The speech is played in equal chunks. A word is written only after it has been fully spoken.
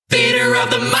of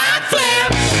the Mind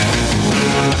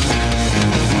Flip.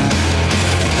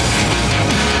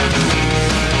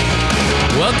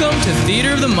 Welcome to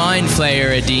Theatre of the Mind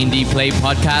Flayer, a D&D play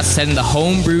podcast set in the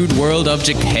homebrewed world of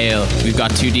Gheal. We've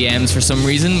got 2 DMs for some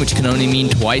reason, which can only mean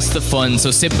twice the fun. So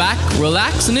sit back,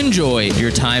 relax, and enjoy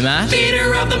your time at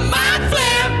Theatre of the Mind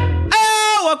Flip.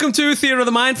 Welcome to Theatre of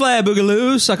the Mind Flayer,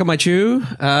 Boogaloo, Suck on my chew.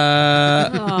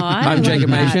 I'm Jacob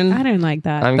Nation. I don't like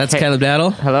that. That's Caleb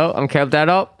Daddle. Hello, I'm Caleb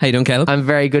Daddle. How you doing, Caleb? I'm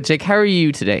very good, Jake. How are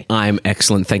you today? I'm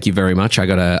excellent. Thank you very much. I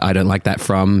got a I don't like that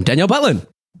from Danielle Butland.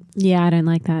 Yeah, I don't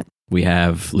like that. We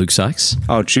have Luke Sykes.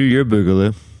 I'll chew your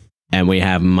boogaloo. And we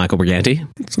have Michael Briganti.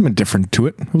 Something different to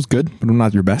it. It was good, but I'm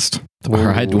not your best. All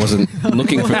right, wasn't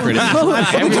looking for criticism.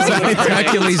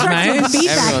 Hercules Maze.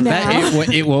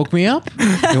 It woke me up.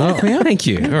 It woke me up. Thank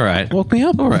you. All right. Woke me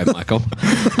up. All right, Michael.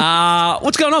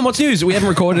 What's going on? What's news? We haven't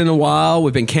recorded in a while.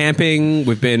 We've been camping.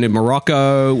 We've been in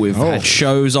Morocco. We've had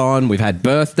shows on. We've had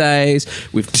birthdays.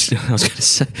 We've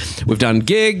done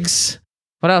gigs.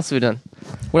 What else have we done?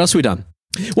 What else have we done?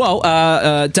 Well,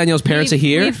 Danielle's parents are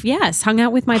here. Yes, hung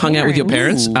out with my Hung out with your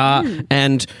parents.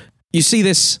 And you see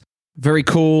this very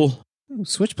cool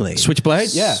Switchblade.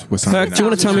 Yeah. With Kirk, do you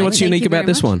want to tell me what's Thank unique you about very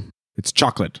this much. one? It's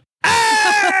chocolate.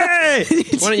 Hey!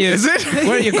 Why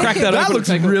don't you crack that open? That looks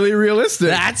really realistic.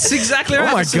 That's exactly right.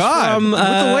 Oh my This is God. from, With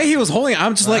the way he was holding it,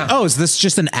 I'm just like, oh, is this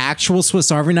just an actual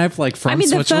Swiss Army knife like from I mean,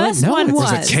 the Switzerland? first one it's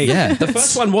was. a cake. yeah, the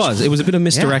first one was. It was a bit of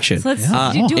misdirection. So let's do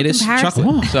a It is comparison.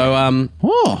 chocolate.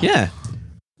 So, yeah.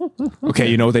 Okay,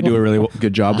 you know what they do a really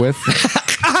good job with?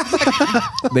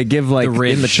 They give like The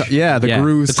ridge. in the Yeah,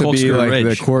 grooves the to be corkscrew like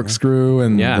ridge. the corkscrew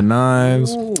and Yeah. the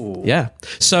knives. Yeah.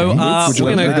 So, Would you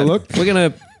we're like to gonna take a look? We're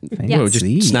gonna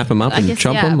just snap them up I and guess,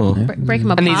 chomp yeah, them, or break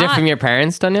them apart. And these are from your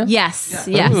parents, Danielle? Yes,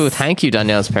 yes. Ooh, thank you,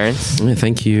 Danielle's parents. yeah,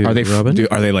 thank you. Are they Robin?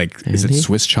 Are they like? Is it Andy?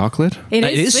 Swiss chocolate? It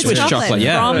It is Swiss chocolate,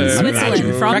 yeah. From Switzerland,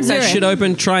 from Crack that Zurich. shit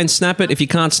open. Try and snap it. If you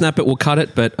can't snap it, we'll cut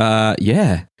it. But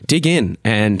yeah, dig in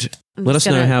and let us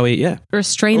just know gonna- how we. Yeah,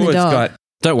 Restrain the dog.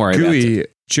 don't worry about it. Gooey,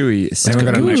 chewy. Anyone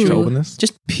got a knife to open this?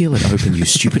 Just peel it open, you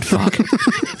stupid fuck.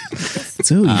 It's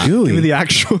ooey gooey. Give me the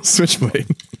actual switchblade.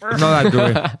 Not that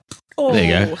gooey. There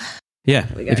you go. Yeah,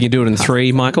 if you can do it in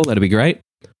 3, Michael, that'd be great.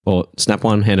 Or snap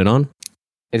one, hand it on.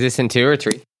 Is this in 2 or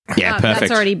 3? Yeah, perfect.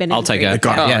 That's already been in I'll take 3. it.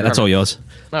 got it. Yeah, that's all yours.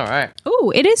 All right.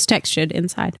 Oh, it is textured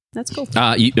inside. That's cool.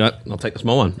 I'll take the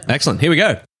small one. Excellent. Here we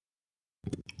go.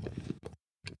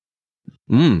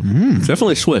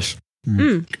 Definitely Swiss.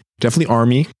 Definitely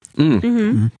army. A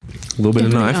little bit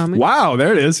of knife. Wow,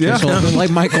 there it is. Yeah.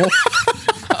 Like Michael.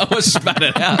 I was spat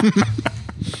it out.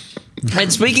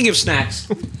 And speaking of snacks,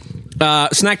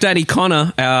 Snack Daddy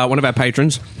Connor, one of our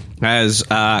patrons, has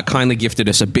kindly gifted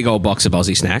us a big old box of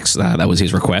Aussie snacks. That was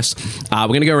his request. We're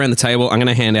going to go around the table. I'm going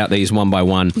to hand out these one by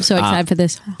one. I'm so excited for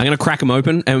this. I'm going to crack them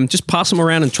open and just pass them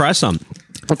around and try some.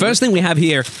 The first thing we have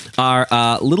here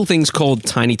are little things called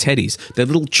tiny teddies. They're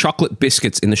little chocolate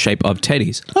biscuits in the shape of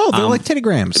teddies. Oh, they're like Teddy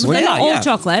Grahams. They're are, all yeah.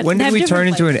 chocolate. When They did have we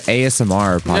turn different into an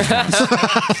ASMR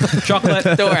podcast? Chocolate,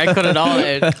 Don't worry, I cut it all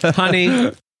out.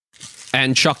 honey,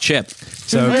 and choc chip.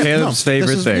 So Caleb's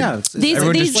favorite thing. These-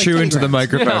 Everyone these- just chew into the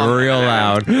microphone real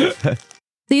loud.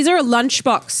 These are a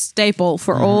lunchbox staple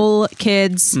for all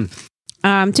kids,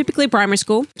 typically primary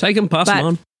school. Take them, pass them But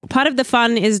on. part of the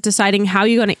fun is deciding how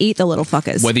you're going to eat the little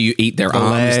fuckers. Whether you eat their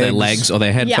arms, their legs, or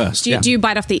their head first. Do you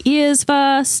bite off the ears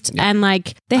first? And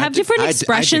like they have different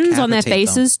expressions on their decapitate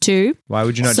faces too. Why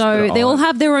would you not? just put So it they all on?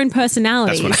 have their own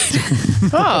personalities.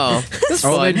 Oh, that's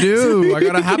Oh, they fun. do. I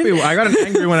got an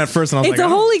angry one at first, and I was It's like, a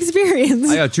whole experience.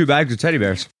 I got 2 bags of teddy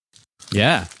bears.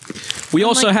 Yeah. We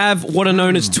also have what are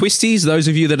known as twisties. Those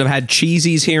of you that have had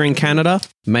cheesies here in Canada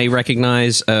may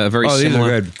recognize a very Oh, these are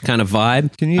similar good. kind of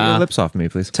vibe. Can you get your lips off me,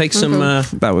 please? Take some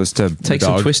That was to take the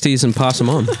some dog. twisties and pass them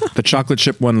on. the chocolate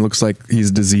chip one looks like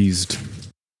he's diseased.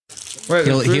 Wait,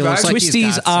 He looks like he's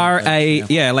Twisties got are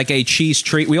something, like a cheese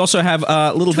treat. We also have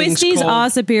little things Twisties called are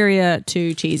superior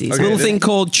to cheesies. little thing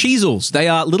called cheezels. They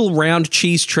are little round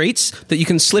cheese treats that you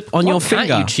can slip on your can't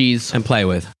finger you cheese? and play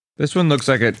with. This one looks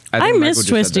like it. I think miss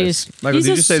Michael just said this. Twisties. Michael, These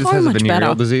did are you say this so has a much venereal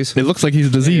better. disease? It looks like he's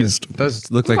diseased. It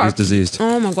does look like he's diseased.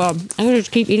 Oh my god! I'm gonna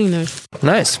just keep eating those.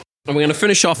 Nice. And we're going to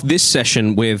finish off this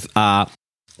session with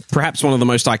perhaps one of the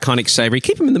most iconic savory.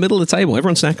 Keep them in the middle of the table.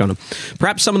 Everyone snack on them.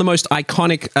 Perhaps some of the most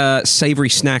iconic savory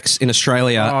snacks in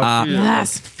Australia are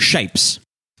Yes. shapes.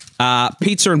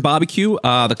 Pizza and barbecue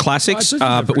are the classics,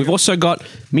 but we've also got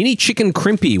mini chicken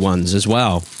crimpy ones as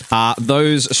well.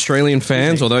 Those Australian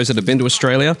fans or those that have been to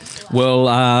Australia will,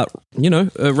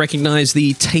 recognize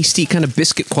the tasty kind of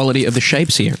biscuit quality of the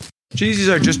shapes here. Cheesies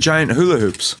are just giant hula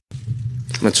hoops.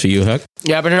 That's for you, Herc.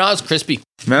 Yeah, but they're not as crispy.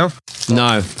 No?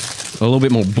 No. a little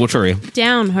bit more buttery.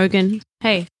 Down, Hogan.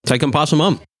 Hey. Take them, pass them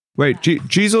on. Wait,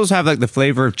 Cheezels have like the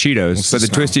flavor of Cheetos, but the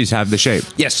Twisties have the shape.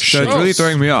 Yes. So it's really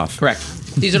throwing me off. Correct.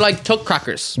 These are like Tuck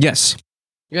crackers. Yes.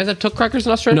 You guys have Tuck crackers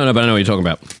in Australia? No, but I know what you're talking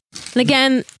about. And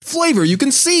again, Flavor you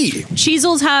can see.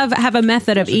 Cheezels have a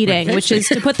method of eating, which is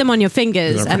to put them on your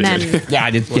fingers and then Yeah,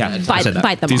 I did. Yeah, bite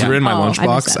them. These off. were in my Oh, I missed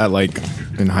lunchbox that. at like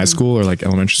in high school or like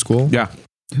elementary school. Yeah.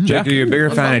 Jack, are you a bigger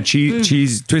fan of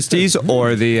cheese Twisties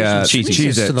or the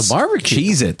Cheez-Its? to the barbecue.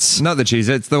 Cheez-Its. Not the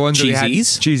Cheez-Its, the ones that we had.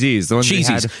 Cheesies? Cheesies. The ones we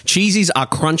had. Cheesies are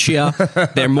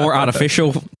crunchier. They're more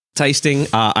artificial tasting.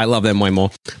 I love them way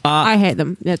more. I hate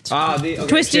them. It's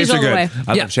Twisties Shapes all are the good. way.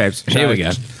 I love shapes. Here we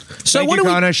go. So Thank what you, do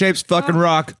we? Connor. Shapes fucking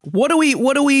rock. What do we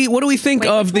think Wait,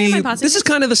 of which way am I the? passing This is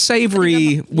this? kind of the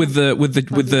savory with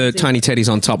the tiny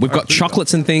teddies on top. We've got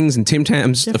chocolates and things and Tim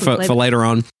Tams Different for flavor. later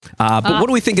on. But what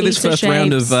do we think of this pizza first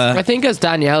round shapes. of? I think, as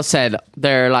Danielle said,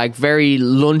 they're like very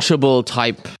lunchable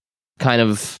type kind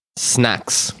of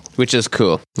snacks, which is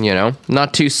cool. You know,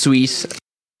 not too sweet,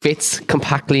 fits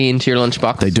compactly into your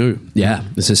lunchbox. They do. Yeah,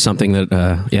 this is something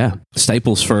that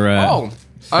staples for.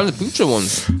 And the pizza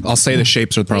ones. I'll say the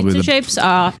shapes are probably Pizza the shapes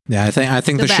are Yeah, I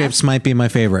think The the best. shapes might be my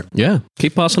favorite. Yeah,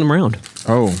 keep passing them around.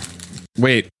 Oh.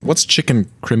 Wait, what's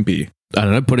chicken crimpy? I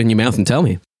don't know. Put it in your mouth and tell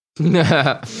me.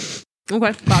 okay.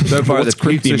 Bobby. So far, What's the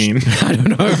crimpy pizza mean? I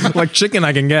don't know. Like chicken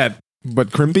I can get, but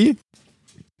crimpy?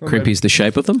 Crimpy's the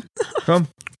shape of them. Come.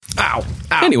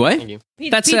 Anyway,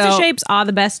 that's Pizza our shapes are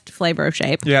the best flavor of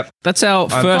shape. Yep. that's our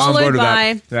I'm first. on board Followed with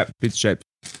that. by- Yep. Pizza shape.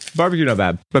 Barbecue, not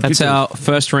bad. But That's pizza. our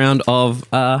first round of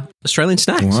Australian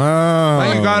snacks. Wow.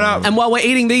 Thank you, Connor. And while we're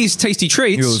eating these tasty You'll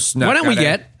treats, snack why don't we at it.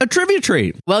 get a trivia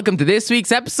treat? Welcome to this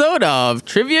week's episode of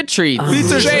Trivia Treats.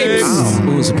 Pizza shapes.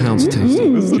 Ooh, it's a pound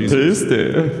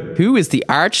tasty. Who is the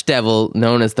archdevil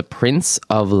known as the Prince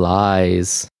of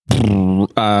Lies?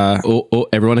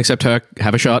 Everyone except her,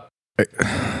 have a shot.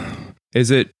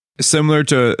 Is it similar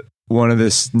to one of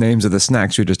the names of the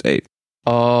snacks we just ate?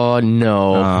 Oh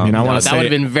no! I mean, I No, wanna that say- would have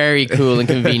been very cool and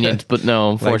convenient, but no,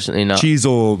 unfortunately not.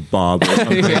 Cheezle Bob. Or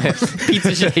something.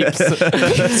 Pizza shapes.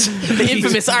 The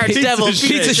infamous archdevil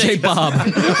Pizza shape Bob.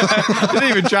 Didn't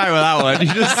even try with that one.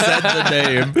 You just said the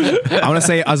name. I want to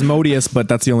say Osmodius, but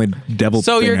that's the only devil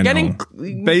So thing you're I getting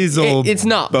know. Basil. It's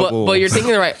not, bubble. but you're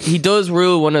thinking right. He does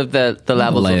rule one of the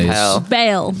levels of Layers. hell.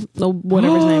 Bale, or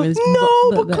whatever his name is.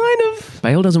 No, but kind of.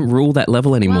 Bale doesn't rule that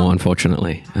level anymore,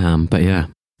 unfortunately. But yeah.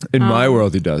 In my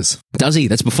world, he does. Does he?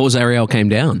 That's before Zariel came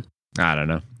down. I don't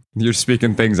know. You're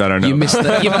speaking things I don't know. You missed the...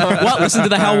 What? Listen to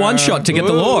the Hell One shot to get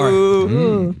the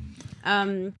lore.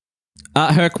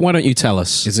 Herc, why don't you tell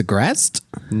us? Is it Gratz?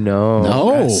 No.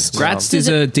 Oh. Gratz is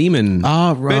a demon.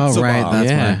 Oh, right. That's Yeah.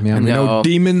 why. Yeah, we No. know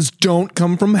demons don't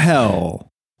come from hell.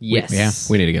 Yes. Yeah.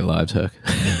 We need to get live, Herc.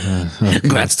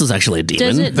 Gratz is actually a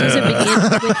demon. Does it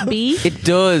begin with B? It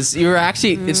does. You're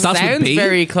actually. It Starts with sounds B?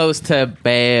 very close to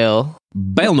Bale.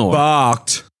 Baelnor.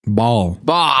 Balked. Ball.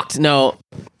 Balked. No.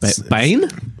 Bane?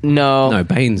 No. No,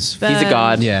 Bane's. He's a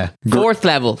god. Yeah. Fourth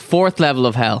level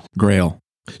of hell. Grail.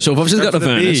 So we've obviously got the Starts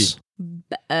with a B. furnace.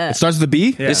 It starts with a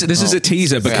B? This is a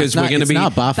teaser because we're going to be.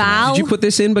 Not buff. Bal. Did you put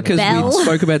this in because Bell. we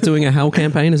spoke about doing a Hell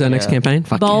campaign as our next campaign?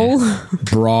 Fuck Bowl.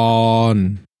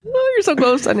 Brawn. Oh, you're so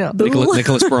close, Danielle. yeah.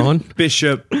 Nicholas Braun.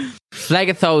 Bishop.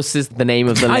 Phlegethos is the name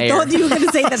of the I layer. thought you were going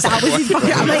to say that was his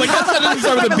fucking. I'm like,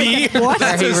 Start with a B. what?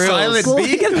 Where he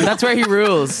rules. That's where he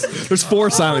rules. There's 4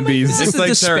 silent Bs. Is this It's the like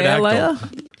despair pterodactyl. layer?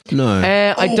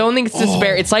 No. I don't think it's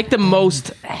despair. It's like the most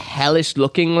hellish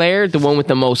looking layer, the one with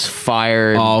the most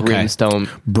fire and Oh, okay. brimstone.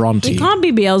 Bronte. It can't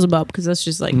be Beelzebub because that's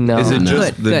just like No. Is it no.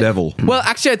 just the Good. devil? Well,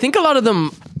 actually, I think a lot of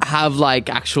them have like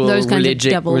actual Those kinds of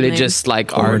devil religious names.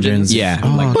 like origins. Yeah.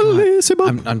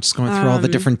 I'm just going through all the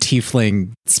different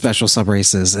tiefling special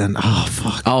subraces and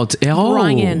fuck.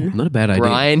 Brian. Not a bad idea.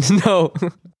 Brian, no.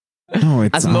 No,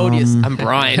 it's Asmodeus. I'm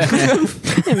Brian.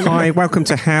 Hi, welcome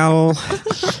to Hell.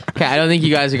 Okay, I don't think you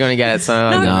guys are going to get it. So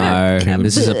No,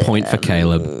 this is a point for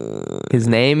Caleb. his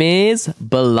name is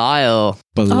Belial.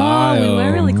 Oh, we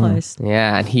were really close.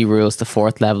 Yeah, and he rules the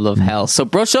 4th level of hell. So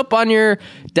brush up on your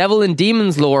devil and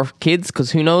demons lore, kids,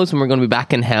 because who knows when we're going to be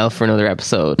back in hell for another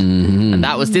episode. And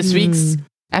that was this week's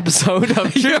episode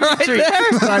of You're right there.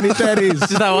 Tiny teddies.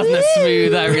 Just that wasn't as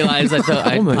smooth. I realized I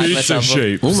hyped myself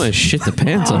up. Almost shit the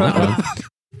pants on that one.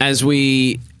 As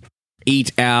we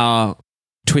eat our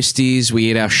twisties,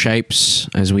 we eat our shapes,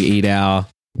 as we eat our...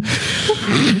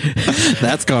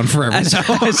 That's gone forever. As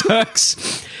Herc's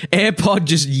AirPod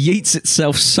just yeets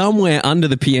itself somewhere under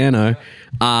the piano.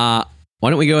 Why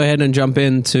don't we go ahead and jump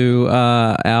into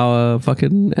our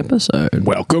fucking episode?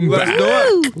 Welcome Let's back. do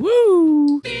it.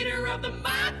 Woo! Leader of the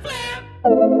mind flip.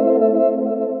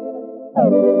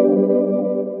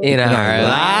 In our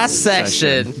last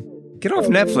session. Get off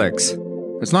Netflix.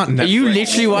 It's not Netflix. Are you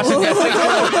literally watching Netflix?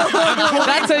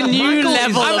 That's a new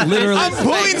level of literally- I'm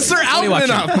pulling Sir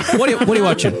Alvin up. What are you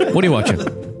watching? What are you watching?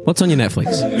 What's on your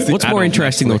Netflix? What's more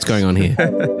interesting than what's going on here?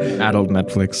 Adult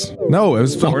Netflix. No, it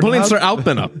was I'm pulling Sir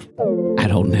Alvin up.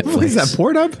 Adult Netflix. Is that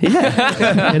Pornhub?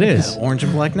 It is. Orange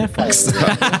and black Netflix.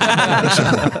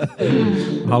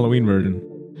 Halloween version.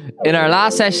 In our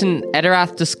last session,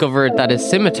 Etterath discovered that his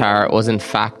scimitar was in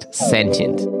fact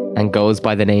sentient and goes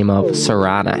by the name of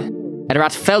Serana.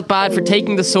 Etterath felt bad for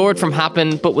taking the sword from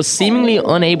Happen, but was seemingly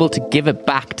unable to give it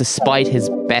back despite his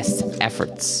best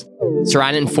efforts.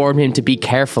 Serana informed him to be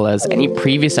careful, as any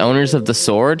previous owners of the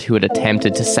sword who had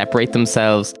attempted to separate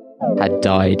themselves had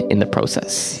died in the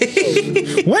process.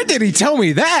 When did he tell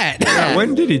me that? Yeah,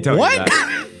 when did he tell you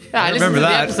that? Yeah, I remember listened to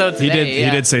that. the episode today.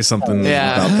 He did say something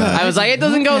Yeah, about that. I was like, it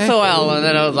doesn't go so well, and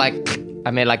then I was like,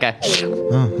 I made like a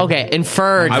okay,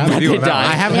 inferred I'm with that you they on that died.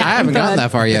 one. I haven't gotten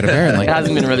that far yet, apparently. It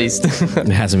hasn't been released. It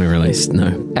hasn't been released,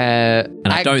 no.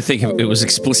 And And I don't think it was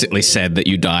explicitly said that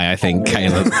you die, I think,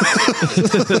 Caleb.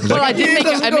 Well, I did make.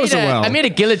 doesn't go so well. I made a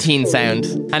guillotine sound,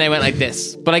 and I went like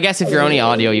this. But I guess if you're only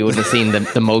audio, you wouldn't have seen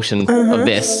the motion of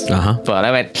this. But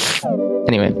I went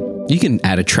anyway. You can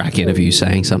add a track in of you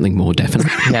saying something more definite.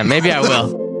 Yeah, maybe I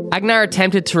will. Agnar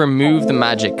attempted to remove the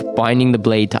magic binding the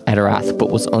blade to Etterath, but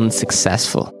was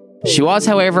unsuccessful. She was,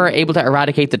 however, able to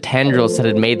eradicate the tendrils that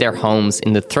had made their homes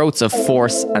in the throats of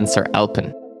Force and Sir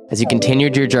Elpin. As you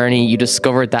continued your journey, you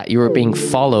discovered that you were being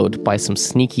followed by some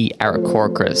sneaky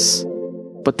Aarakocras.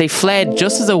 But they fled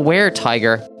just as a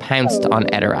were-tiger pounced on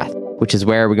Etterath, which is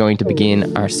where we're going to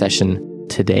begin our session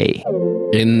today.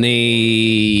 In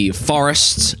the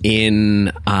forests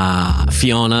in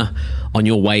Fiona, on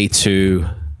your way to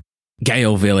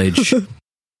Gheal village,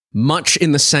 much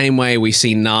in the same way we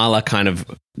see Nala kind of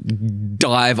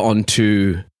dive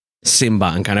onto Simba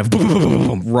and kind of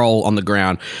roll on the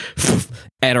ground.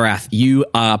 Etterath, you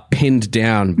are pinned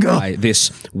down by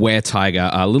this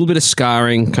were-tiger. A little bit of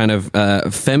scarring, kind of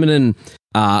feminine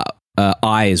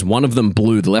eyes. One of them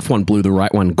blue, the left one blue, the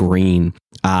right one green.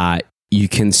 You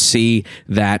can see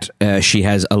that she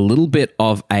has a little bit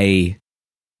of a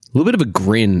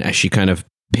grin as she kind of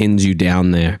pins you down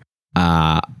there.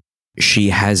 She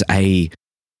has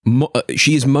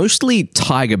she is mostly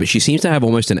tiger, but she seems to have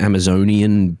almost an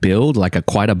Amazonian build, like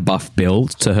quite a buff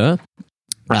build to her.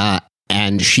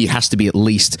 And she has to be at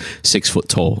least 6 foot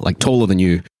tall, like taller than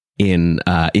you in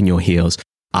your heels.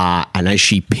 And as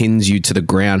she pins you to the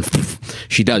ground,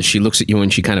 she looks at you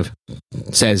and she kind of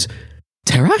says,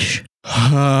 Terash?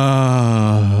 Hi.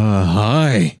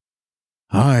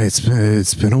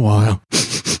 It's been a while.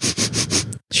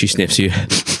 She sniffs you.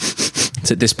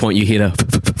 It's at this point you hear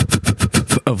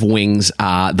of wings.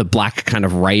 The black kind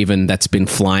of raven that's been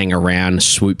flying around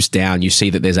swoops down. You see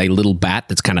that there's a little bat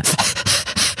that's kind of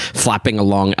flapping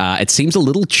along. It seems a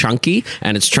little chunky,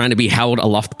 and it's trying to be held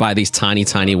aloft by these tiny,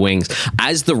 tiny wings.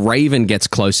 As the raven gets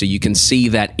closer, you can see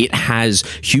that it has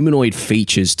humanoid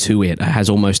features to it. It has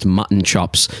almost mutton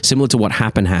chops, similar to what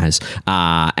Happen has.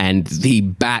 And the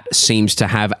bat seems to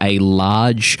have a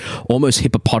large, almost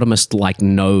hippopotamus-like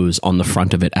nose on the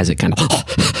front of it as it kind of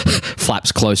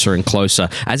flaps closer and closer.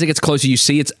 As it gets closer, you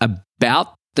see it's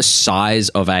about the size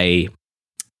of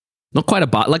not quite a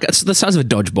bat, like it's the size of a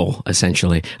dodgeball,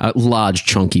 essentially. A large,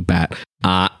 chunky bat.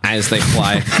 As they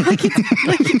fly.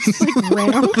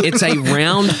 It's a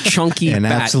round, chunky An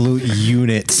bat. absolute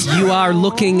unit. You are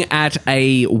looking at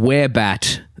a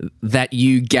werebat that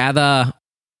you gather.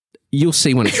 You'll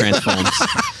see when it transforms.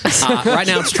 Right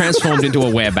now, it's transformed into a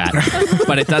werebat,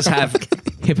 but it does have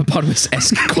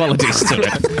hippopotamus-esque qualities to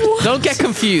it. Don't get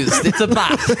confused. It's a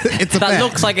bat. That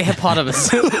looks like a hippopotamus.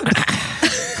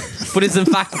 But it's in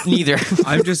fact neither.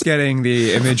 I'm just getting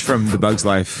the image from The Bug's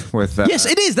Life with... Yes,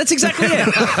 it is. That's exactly it.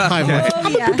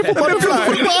 Butterfly.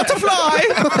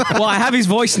 Well, I have his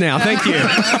voice now. Thank you.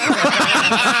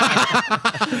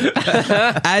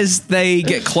 As they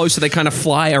get closer, they kind of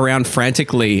fly around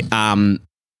frantically. The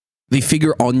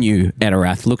figure on you,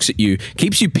 Etterath, looks at you,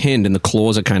 keeps you pinned, and the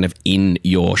claws are kind of in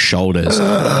your shoulders,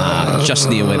 just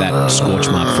near where that scorch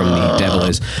mark from the devil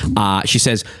is. She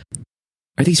says,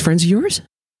 "Are these friends of yours?"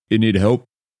 You need help?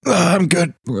 I'm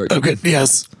good. I'm good.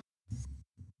 Yes.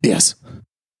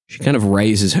 She kind of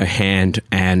raises her hand,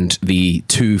 and the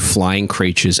two flying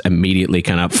creatures immediately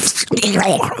kind of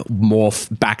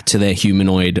morph back to their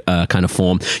humanoid kind of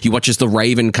form. You watch as the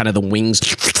raven, kind of the wings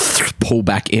pull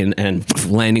back in, and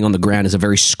landing on the ground is a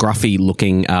very scruffy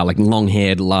looking, like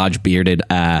long-haired, large-bearded,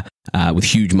 with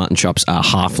huge mutton chops,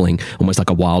 halfling, almost like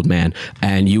a wild man.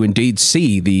 And you indeed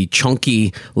see the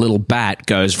chunky little bat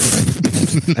goes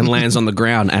and lands on the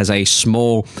ground as a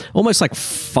small, almost like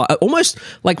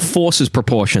Force's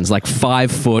proportions, like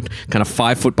 5 foot, kind of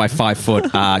 5 foot by 5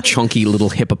 foot, chunky little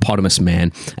hippopotamus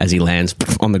man as he lands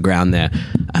on the ground there,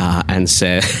 and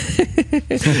says,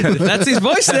 "That's his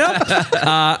voice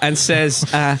now," and says,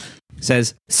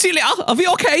 "Celia, are we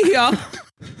okay here?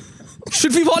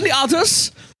 Should we warn the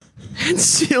others?" And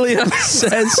Celia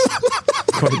says,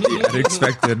 Quite the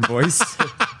unexpected voice.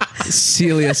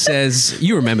 Celia says,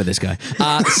 you remember this guy.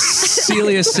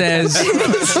 Celia says,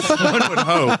 One would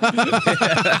hope.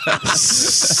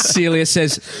 Celia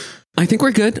says, I think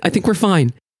we're good. I think we're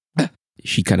fine.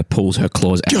 She kind of pulls her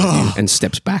claws out of you and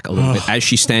steps back a little bit. As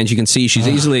she stands, you can see she's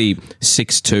easily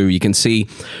 6'2". You can see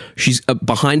she's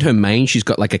behind her mane. She's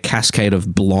got like a cascade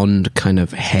of blonde kind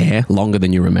of hair, longer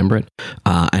than you remember it.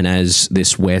 And as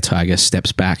this were-tiger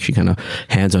steps back, she kind of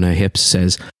hands on her hips,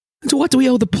 says, "To what do we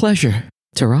owe the pleasure,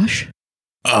 Tarash?"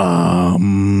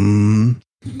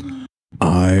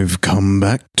 I've come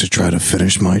back to try to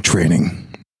finish my training.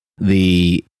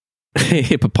 The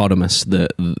hippopotamus,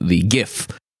 the GIF,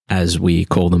 as we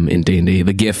call them in D&D.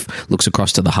 The GIF looks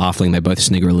across to the halfling. They both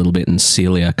snigger a little bit, and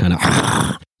Celia kind of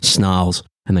snarls,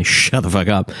 and they shut the fuck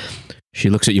up. She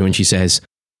looks at you and she says,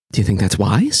 "Do you think that's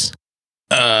wise?"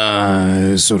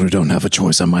 Sort of don't have a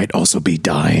choice. I might also be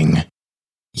dying.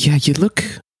 Yeah, you look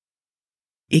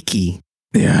icky.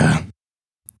 Yeah.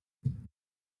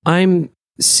 I'm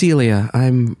Celia.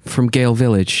 I'm from Gheal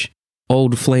Village.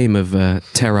 Old flame of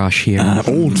Tarash here.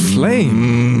 Old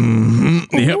flame.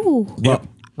 Yep. Well,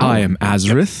 I am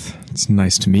Azrith. It's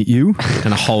nice to meet you.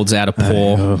 Kind of holds out a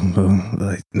paw,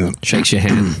 shakes your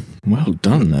hand. Well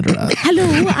done, Etterath.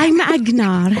 Hello, I'm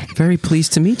Agnar. Very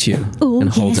pleased to meet you. Oh,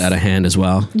 and holds yes. out a hand as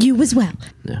well. You as well.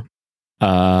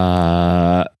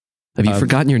 Have you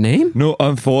forgotten your name? No,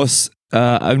 I'm Force.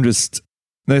 I'm just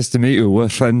nice to meet you. We're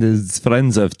friends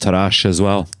of Tarash as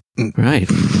well. Right.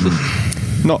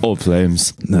 Not old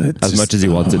flames, as much as he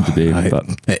wants it to be. But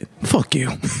Hey, fuck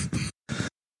you.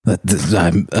 This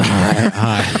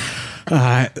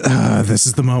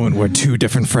is the moment where two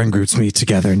different friend groups meet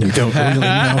together and you don't really know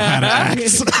how to act.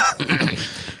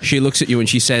 She looks at you and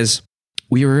she says,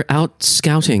 "We were out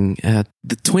scouting.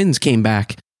 The twins came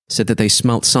back, said that they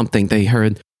smelt something. They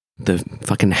heard the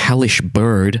fucking hellish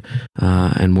bird,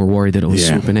 and were worried that it was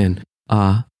swooping in.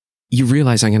 You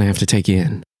realize I'm going to have to take you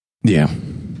in." Yeah.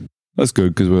 that's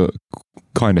good because we're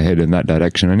kind of headed in that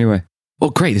direction anyway. Well,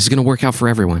 great. This is going to work out for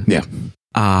everyone. Yeah.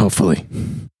 Hopefully.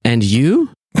 And you?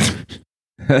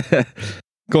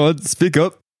 Go on, speak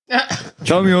up.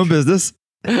 Tell me your own business.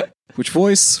 Which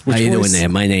voice? How you doing there?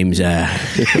 My name's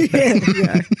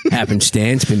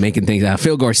Happenstance. Been making things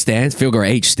Philgore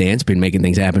H. Stance. Been making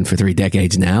things happen for 3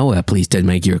 decades now. Pleased to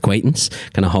make your acquaintance.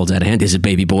 Kind of holds out a hand. This is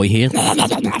baby boy here.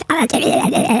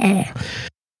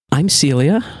 I'm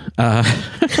Celia.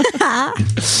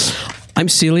 I'm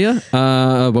Celia.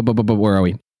 Where are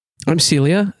we? I'm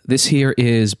Celia. This here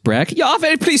is Breck. Yeah,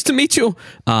 very pleased to meet you.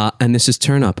 And this is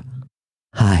Turnup.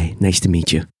 Hi, nice to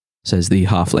meet you, says the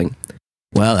halfling.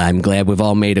 Well, I'm glad we've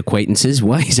all made acquaintances.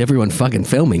 Why is everyone fucking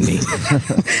filming me?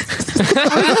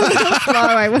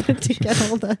 I wanted to get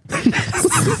all the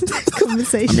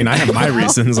conversation. I mean, I have my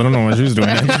reasons. I don't know what she's doing.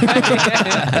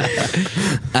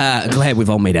 Glad we've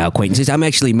all made our acquaintances. I'm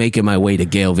actually making my way to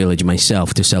Gheal Village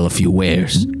myself to sell a few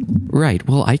wares. Right.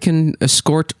 Well, I can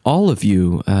escort all of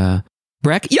you.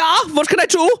 Breck? Yeah, what can I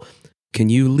do? Can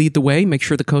you lead the way? Make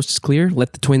sure the coast is clear?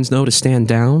 Let the twins know to stand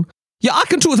down? Yeah, I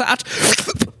can do that.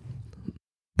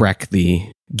 Breck,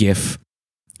 the GIF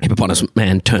hippopotamus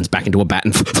man, turns back into a bat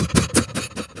and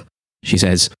she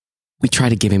says, "We try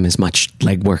to give him as much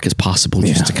legwork as possible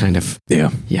just to kind of..." Yeah.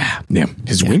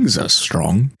 His wings are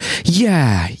strong.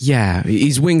 Yeah.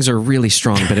 His wings are really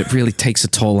strong, but it really takes a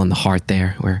toll on the heart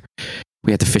there, where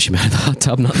we had to fish him out of the hot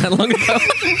tub not that long ago.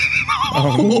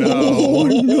 Oh,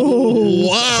 no.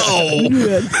 Wow.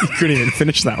 You couldn't even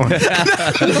finish that one.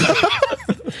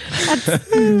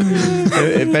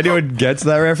 If anyone gets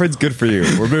that reference, good for you.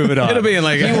 We're moving on. It'll be in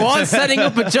like He was setting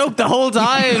up a joke the whole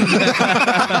time.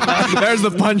 There's the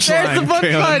punchline. There's the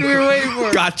punchline we were waiting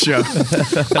for. Gotcha.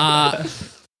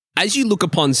 As you look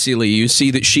upon Celia, you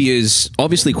see that she is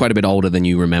obviously quite a bit older than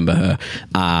you remember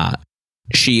her.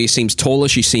 She seems taller,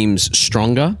 she seems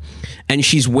stronger, and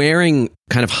she's wearing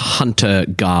kind of hunter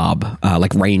garb,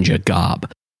 like ranger garb.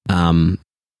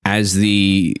 As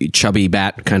the chubby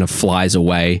bat kind of flies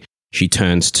away, she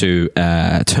turns to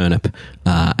Turnip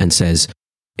and says,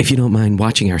 if you don't mind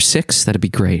watching our six, that'd be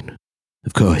great.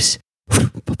 Of course.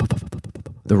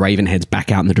 The raven heads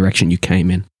back out in the direction you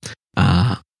came in.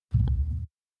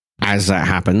 As that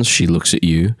happens, she looks at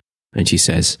you and she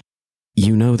says,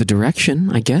 "You know the direction,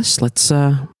 I guess. Let's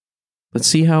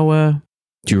see how.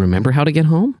 Do you remember how to get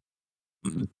home?"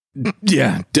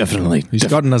 Yeah, definitely. He's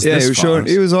gotten us Yeah, this he was far. showing.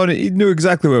 He was on it. He knew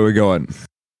exactly where we're going.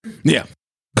 Yeah.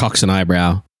 Cocks an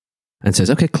eyebrow and says,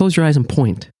 "Okay, close your eyes and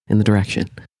point in the direction."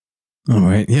 All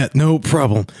right. Yeah, no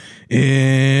problem.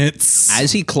 It's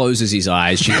As he closes his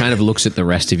eyes, she kind of looks at the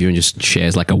rest of you and just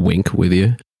shares like a wink with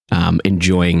you,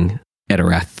 enjoying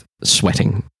Etterath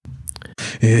sweating.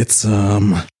 It's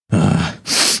that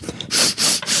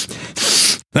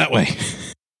way.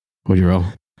 What'd you roll?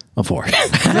 A 4.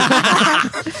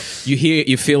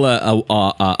 You feel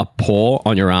a paw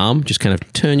on your arm, just kind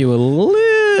of turn you a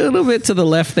little bit to the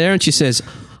left there, and she says,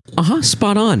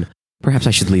 spot on. Perhaps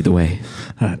I should lead the way.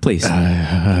 Please.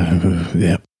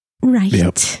 Yep. Right.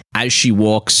 Yep. As she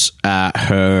walks,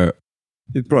 her...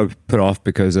 He's probably put off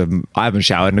because I haven't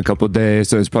showered in a couple of days,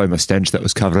 so it's probably my stench that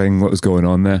was covering what was going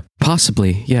on there.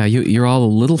 Possibly. Yeah, you're all a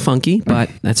little funky, but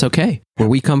that's okay. Where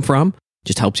we come from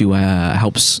just helps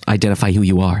identify who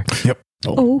you are. Yep.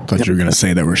 Oh. Thought you were gonna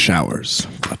say there were showers,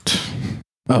 but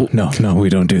no, we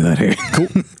don't do that here. Cool.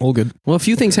 All good. Well, a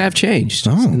few things have changed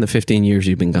in the 15 years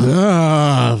you've been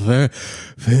gone.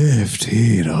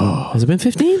 15. Oh. Has it been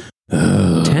 15?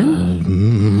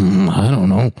 10? I don't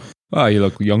know. Oh, you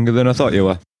look younger than I thought you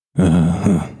were.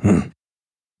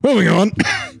 Moving on.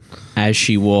 As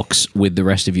she walks with the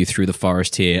rest of you through the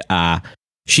forest here,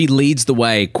 she leads the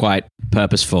way, quite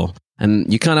purposeful.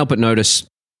 And you can't help but notice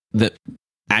that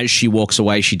as she walks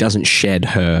away, she doesn't shed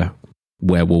her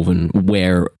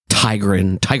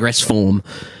tigress form.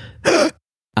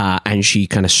 And she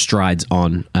kind of strides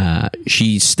on.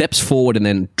 She steps forward and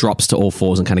then drops to all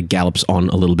fours and kind of gallops on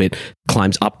a little bit,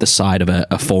 climbs up the side of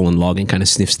a fallen log and kind of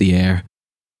sniffs the air.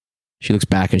 She looks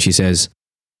back and she says,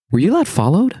 "Were you lot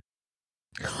followed?"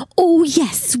 Oh,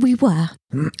 yes, we were.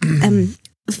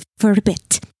 For a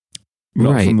bit.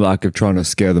 Not Right. from lack of trying to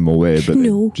scare them away, but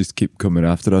No. they just keep coming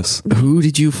after us. Who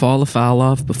did you fall afoul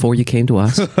of before you came to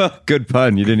us? Good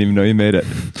pun. You didn't even know you made it.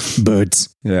 Birds.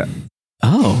 Yeah.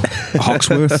 Oh.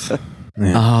 Hawksworth.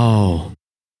 Yeah. Oh.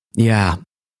 Yeah.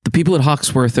 The people at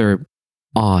Hawksworth are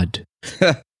odd.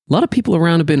 A lot of people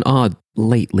around have been odd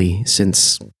lately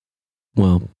since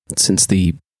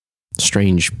the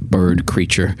strange bird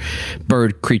creature.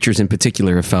 Bird creatures in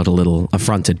particular have felt a little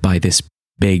affronted by this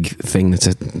big thing that's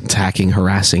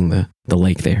harassing the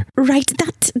lake there. Right,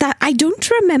 that I don't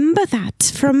remember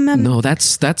that from... No,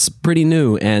 that's pretty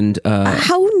new, and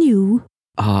how new?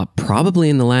 probably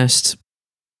in the last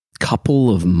couple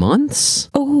of months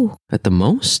Oh. at the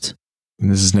most.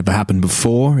 And this has never happened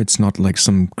before. It's not like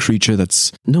some creature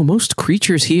that's... No, most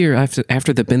creatures here,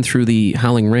 after they've been through the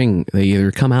Howling Ring, they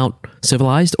either come out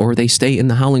civilized or they stay in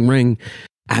the Howling Ring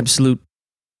absolute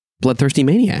bloodthirsty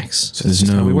maniacs. So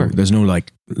there's no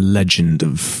like legend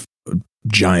of a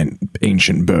giant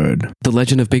ancient bird. The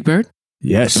Legend of Big Bird?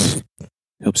 Yes.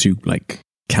 Helps you like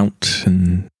count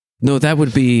and... No, that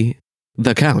would be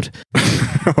the Count.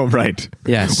 Oh, right.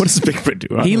 Yes. What does Big Bird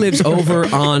do? He lives over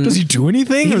on... Does he do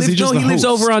anything? He or is he just the lives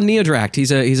host? over on Neodract.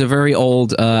 He's a very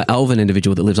old elven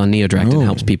individual that lives on Neodract and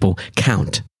helps people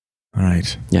count. All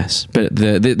right. Yes, but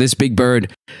this big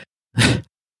bird,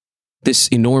 this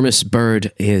enormous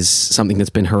bird is something that's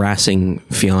been harassing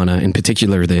Fiona, in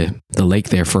particular the lake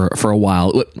there for a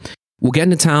while. We'll get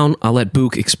into town. I'll let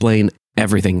Book explain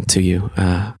everything to you.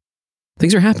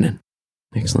 Things are happening.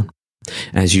 Excellent.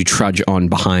 As you trudge on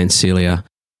behind Celia.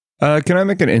 Can I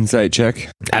make an insight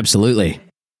check? Absolutely.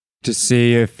 To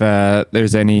see if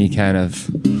there's any kind of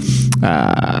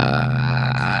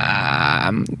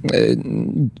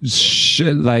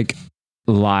shit like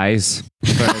lies.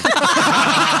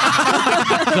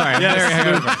 Sorry, I'm very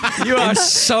hungover. You are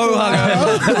so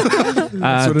hungover.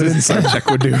 That's what an insight check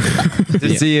would do.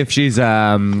 To see if she's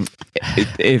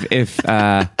if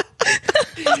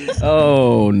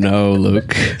oh no,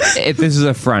 Luke. if this is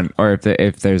a front or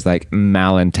if there's like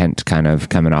malintent kind of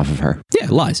coming off of her. Yeah,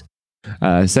 lies.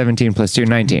 17 plus 2,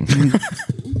 19.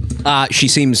 She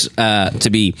seems to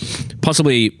be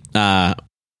possibly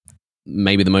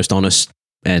maybe the most honest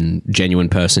and genuine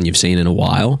person you've seen in a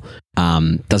while.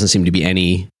 Doesn't seem to be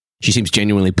any... She seems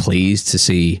genuinely pleased to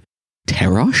see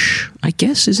Terosh, I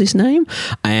guess is his name.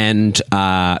 And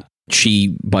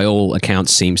she, by all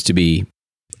accounts, seems to be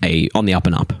on the up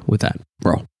and up with that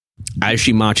role. As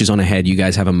she marches on ahead, you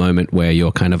guys have a moment where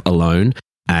you're kind of alone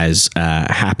as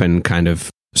Happen kind of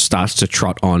starts to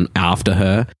trot on after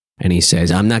her And he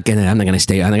says, I'm not gonna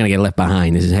stay. I'm not gonna get left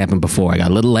behind. This has happened before. I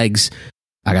got little legs.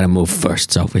 I gotta move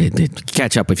first. So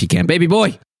catch up if you can, baby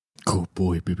boy. Good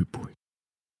boy, baby boy.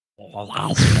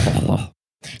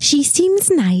 She seems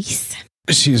nice.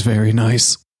 She's very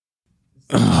nice.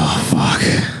 Oh, fuck.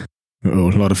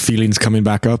 Oh, a lot of feelings coming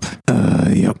back up.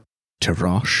 Yep.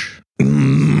 Tarash.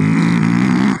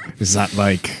 Is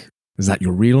that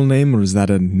your real name, or is that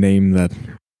a name that...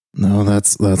 No,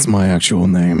 that's my actual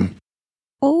name.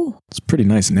 Oh. It's a pretty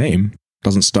nice name.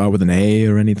 Doesn't start with an A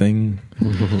or anything.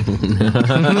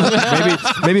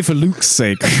 maybe for Luke's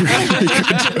sake.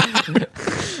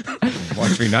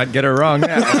 Watch me not get it wrong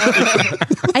now.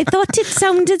 I thought it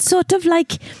sounded sort of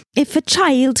like if a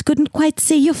child couldn't quite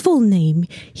say your full name,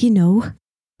 you know.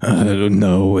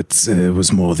 No, it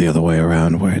was more the other way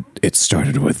around, where it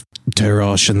started with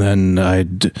Tarash, and then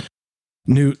I'd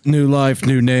new life,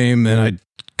 new name, and I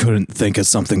couldn't think of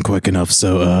something quick enough,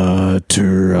 so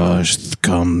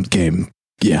Tarash came.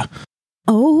 Yeah.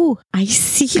 Oh, I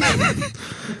see.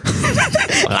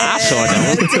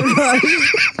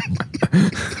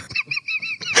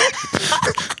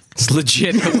 It's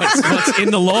legit. What's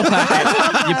in the law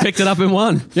packet? You picked it up in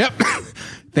one. Yep.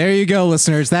 There you go,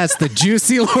 listeners. That's the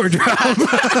juicy lore drop.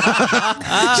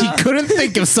 She couldn't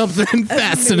think of something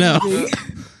fast enough.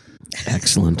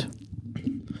 Excellent.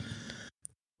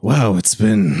 Wow, it's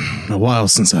been a while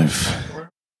since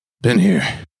I've been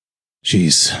here.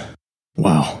 Jeez.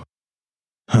 Wow.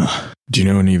 Huh. Do you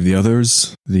know any of the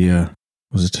others?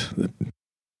 Was it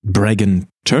Bragg and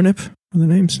Turnip are the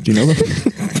names? Do you know them?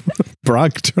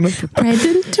 Bragg, Turnip. Bread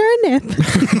and turnip.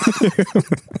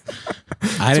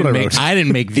 I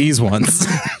didn't make these ones.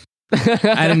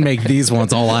 I didn't make these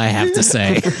ones. All I have to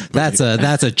say. That's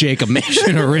a Jacob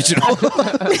Mason original. Do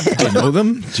you know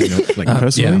them? Do you know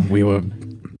personally? Yeah,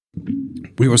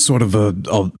 we were sort of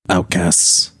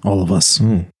outcasts, all of us.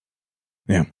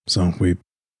 Yeah, so we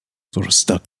sort of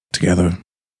stuck together.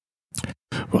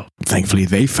 Well, thankfully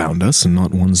they found us, and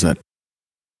not ones that...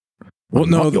 Well,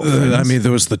 no, I mean,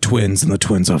 there was the twins, and the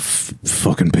twins are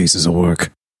fucking pieces of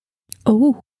work.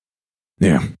 Oh.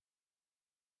 Yeah.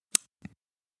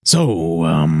 So,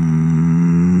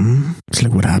 it's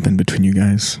like what happened between you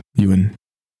guys? You and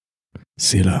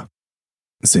Celia.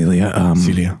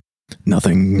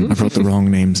 Nothing. I wrote the wrong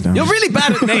names down. You're really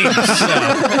bad at names.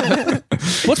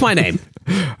 What's my name?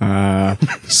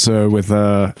 So with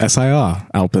S-I-R,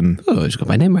 Alpin. Oh, I just got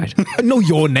my name right. No,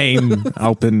 your name,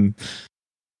 Alpin.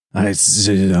 Have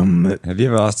you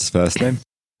ever asked his first name?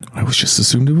 I was just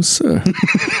assumed it was Sir.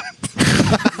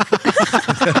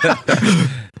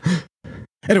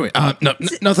 Anyway, no,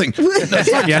 nothing.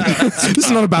 Yeah, this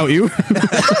is not about you.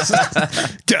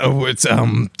 It's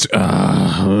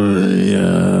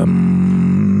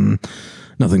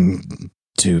nothing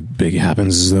too big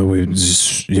happens, as though we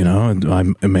just, I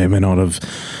may or may not have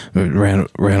ran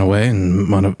away and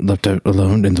might have left out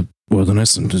alone in the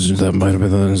wilderness, and that might have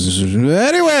been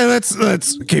anyway.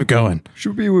 Let's keep going.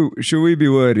 Should we be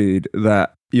worried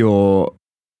that you're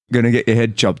gonna get your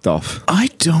head chopped off? I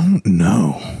don't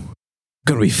know.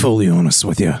 Gonna be fully honest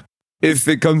with you. If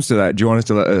it comes to that, do you want us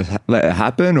to let it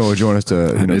happen, or do you want us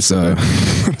to? It's a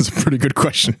pretty good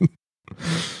question.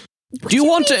 Do you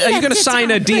want to? Are you going to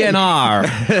sign a DNR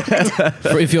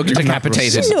if you're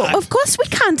decapitated? No, of course we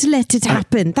can't let it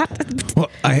happen. Well,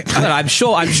 I'm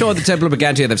sure the Temple of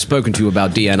Brigantia have spoken to you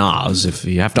about DNRs. If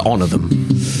you have to honor them.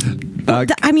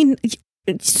 I mean,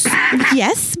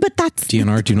 yes, but that's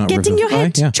DNR, do not getting your revivify?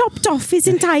 head Yeah. chopped off is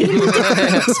entirely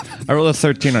different. I rolled a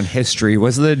 13 on history.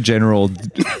 What's the general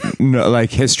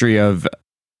history of?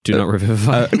 Do not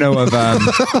revivify.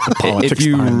 If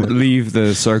you leave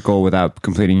the circle without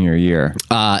completing your year,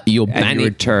 you'll and you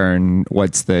return.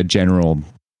 What's the general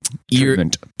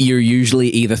treatment? You're usually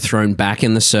either thrown back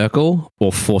in the circle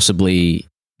or forcibly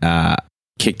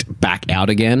kicked back out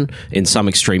again. In some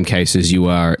extreme cases, you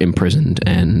are imprisoned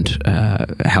and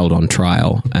held on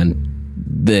trial. And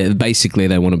basically,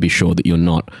 they want to be sure that you're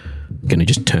not going to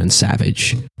just turn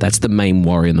savage. That's the main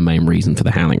worry and the main reason for the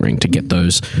Howling Ring, to get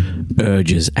those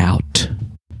urges out.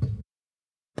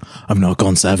 I've not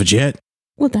gone savage yet.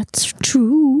 Well, that's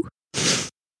true.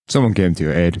 Someone came to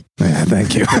your aid. Yeah,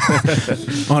 thank you.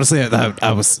 Honestly,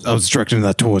 I was directing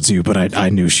that towards you, but I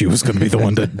knew she was going to be the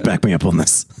one to back me up on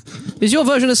this. Is your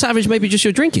version of savage maybe just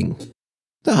your drinking?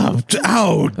 How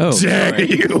dare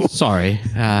you? Sorry.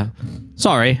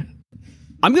 Sorry.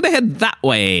 I'm going to head that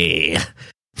way.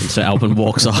 And so Alpin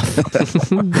walks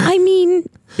off. I mean,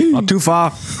 Not too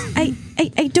far. I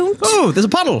don't. Oh, there's a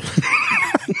puddle.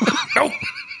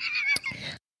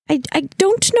 I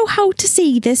don't know how to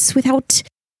say this without,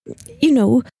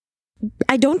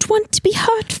 I don't want to be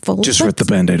hurtful. Just rip the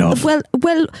Band-Aid off. Well,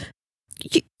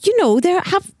 you know, there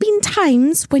have been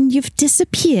times when you've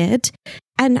disappeared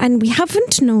and we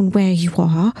haven't known where you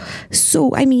are.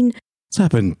 So, I mean... It's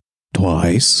happened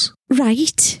twice.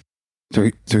 Right.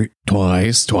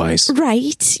 Twice.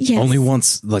 Right, yes. Only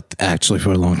once, like, actually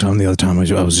for a long time. The other time I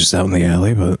was just out in the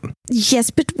alley, but... Yes,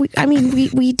 but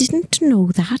we didn't know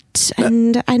that.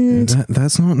 And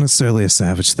that's not necessarily a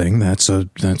savage thing. That's a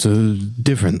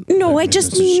different... No, I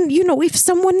just mean, you know, if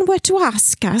someone were to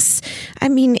ask us, I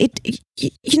mean,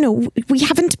 you know, we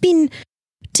haven't been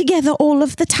together all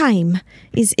of the time,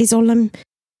 is all I'm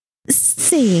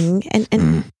saying.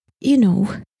 And you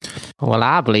know... Well,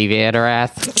 I believe you,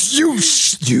 Etterath.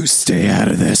 You stay out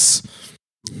of this.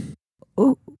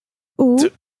 Oh.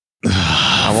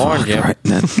 I warned you. Right,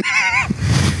 then.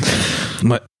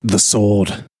 The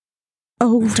sword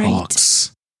Oh, right.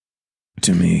 talks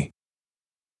to me.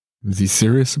 Is he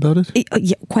serious about it?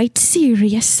 Yeah, quite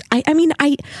serious. I mean,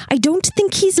 I don't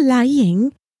think he's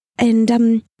lying. And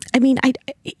I mean,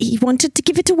 he wanted to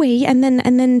give it away, and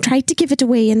then tried to give it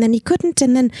away, and then he couldn't,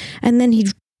 and then he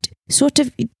sort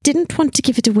of didn't want to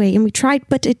give it away, and we tried,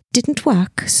 but it didn't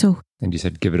work. So. And you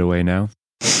said give it away now?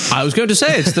 I was going to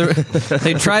say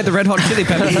they tried the red hot chili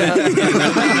peppers.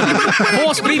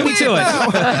 Force beat me to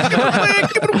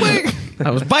it. Give it away.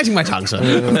 I was biting my tongue, sir.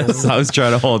 I was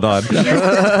trying to hold on.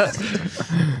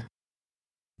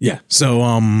 Yeah. So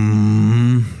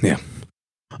yeah.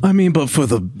 I mean, but for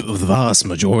the vast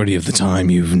majority of the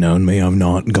time you've known me, I've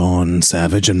not gone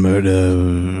savage and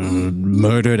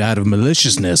murdered out of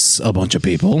maliciousness a bunch of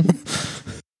people.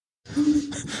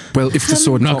 Well, if the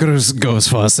sword... I'm not going to go as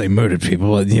far as say murdered people,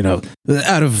 but, you know,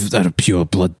 out of pure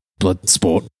blood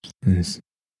sport. Yes.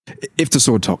 If the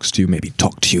sword talks to you, maybe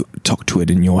talk to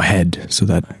it in your head so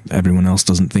that everyone else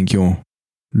doesn't think you're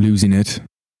losing it.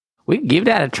 We can give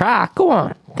that a try. Go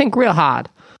on. Think real hard.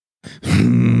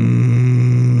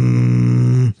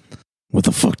 What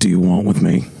the fuck do you want with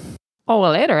me? Oh,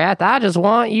 well, Etterath, I just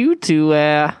want you to,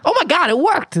 Oh my god, it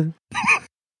worked!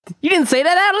 You didn't say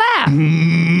that out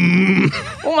loud!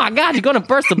 Oh my god, you're gonna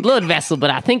burst a blood vessel, but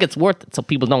I think it's worth it so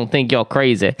people don't think you're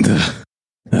crazy.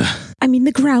 I mean,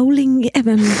 the growling...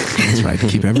 That's right,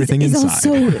 keep everything is inside.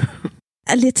 also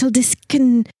a little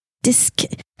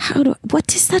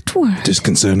what is that word?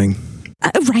 Disconcerting.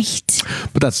 Right.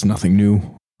 But that's nothing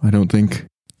new, I don't think.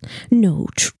 No,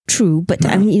 true, but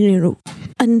I mean, you know,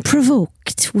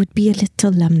 unprovoked would be a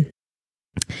little,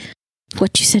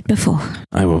 what you said before.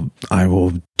 I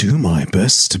will do my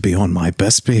best to be on my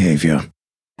best behavior.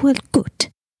 Well,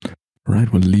 good.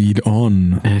 Right, well, lead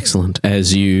on. Excellent.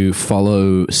 As you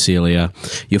follow Celia,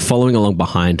 you're following along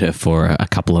behind her for a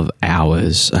couple of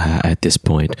hours at this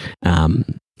point,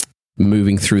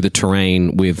 moving through the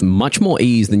terrain with much more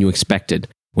ease than you expected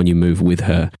when you move with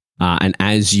her. And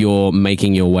as you're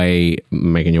making your way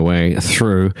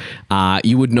through,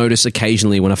 you would notice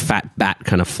occasionally when a fat bat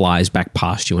kind of flies back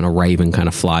past you and a raven kind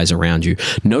of flies around you.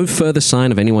 No further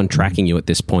sign of anyone tracking you at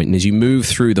this point. And as you move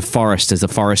through the forest, as the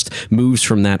forest moves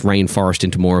from that rainforest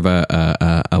into more of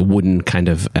a wooden kind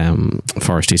of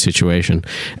foresty situation,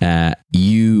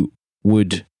 you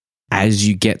would, as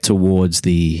you get towards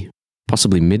the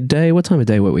possibly midday. What time of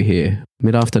day were we here?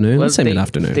 Mid-afternoon? Well, Let's say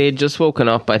mid-afternoon. They had just woken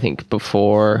up, I think,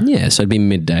 before... Yeah, so it'd be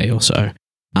midday or so.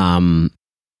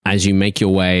 As you make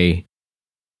your way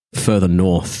further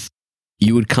north,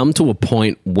 you would come to a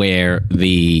point where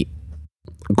the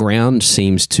ground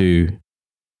seems to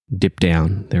dip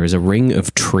down. There is a ring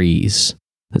of trees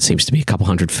that seems to be a couple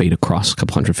hundred feet across, a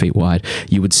couple hundred feet wide.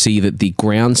 You would see that the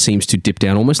ground seems to dip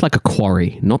down almost like a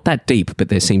quarry. Not that deep, but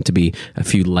there seem to be a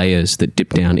few layers that dip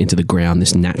down into the ground,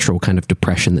 this natural kind of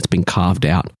depression that's been carved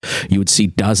out. You would see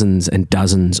dozens and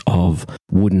dozens of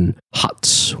wooden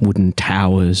huts, wooden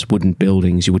towers, wooden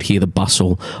buildings. You would hear the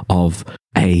bustle of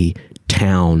a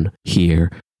town here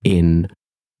in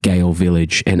Gheal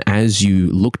village. And as you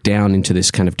look down into this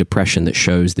kind of depression that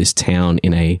shows this town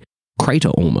in a crater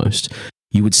almost,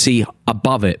 you would see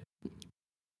above it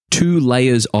 2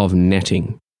 layers of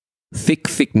netting, thick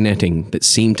netting that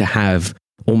seem to have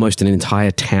almost an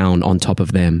entire town on top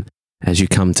of them as you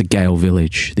come to Gheal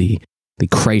village, the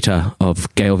crater of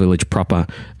Gheal village proper.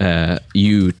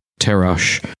 You,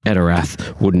 Terosh,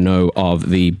 Etterath, would know of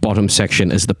the bottom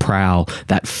section as the prowl,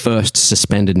 that first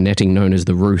suspended netting known as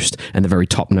the roost, and the very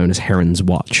top known as Heron's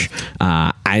Watch.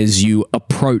 As you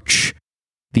approach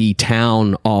the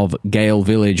town of Gheal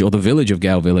Village, or the village of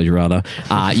Gheal Village, rather,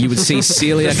 you would see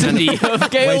Celia kind of...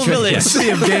 Gale Village. City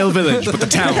of Gheal Village, but the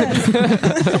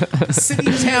town.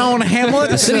 City, town, Hamlet.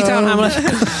 The city, town, Hamlet.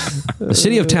 The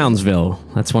city of Townsville.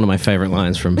 That's one of my favorite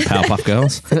lines from Powerpuff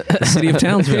Girls. The city of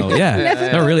Townsville. Yeah,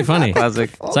 they're really funny.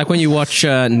 Classic. It's like when you watch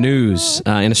news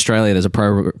in Australia. There's a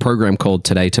program called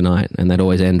Today Tonight, and they'd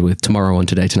always end with "Tomorrow on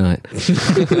Today Tonight."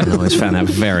 And I always found that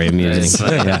very amusing.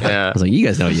 Yeah. I was like, "You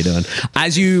guys know what you're doing."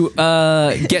 As you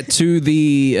get to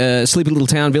the sleepy little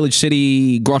town, village,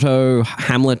 city, grotto,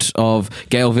 hamlet of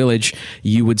Gheal Village,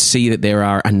 you would see that there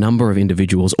are a number of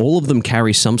individuals. All of them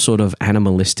carry some sort of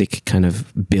animalistic kind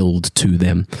of build to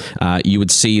them. You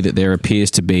would see that there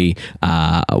appears to be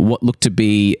what look to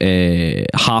be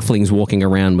halflings walking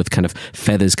around with kind of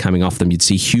feathers coming off them. You'd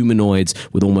see humanoids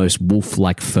with almost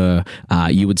wolf-like fur.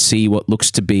 You would see what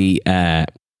looks to be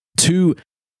two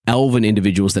elven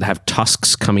individuals that have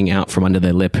tusks coming out from under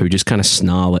their lip who just kind of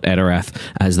snarl at Etterath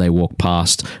as they walk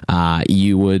past.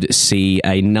 You would see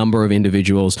a number of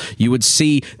individuals. You would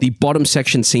see the bottom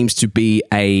section seems to be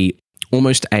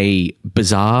almost a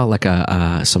bazaar, like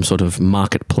some sort of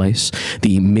marketplace.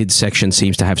 The midsection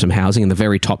seems to have some housing, and the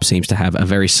very top seems to have a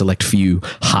very select few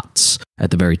huts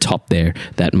at the very top there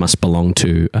that must belong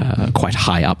to quite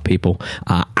high up people.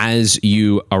 As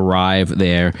you arrive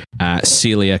there,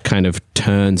 Celia kind of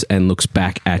turns and looks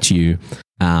back at you.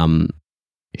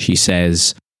 She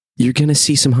says, "You're going to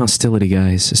see some hostility,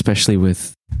 guys, especially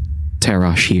with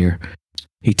Terash here.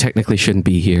 He technically shouldn't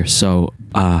be here, so...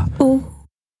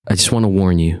 I just want to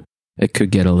warn you, it could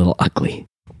get a little ugly."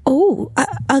 Oh,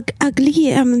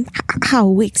 ugly?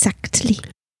 How exactly?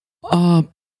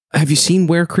 Have you seen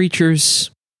where creatures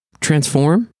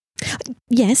transform?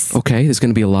 Yes. Okay, there's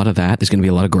going to be a lot of that. There's going to be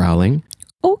a lot of growling.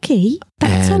 Okay,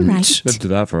 that's all right. Been to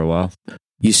that for a while.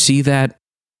 You see that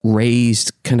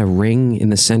raised kind of ring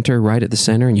in the center, right at the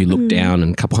center, and you look down,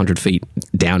 and a couple 100 feet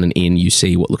down and in, you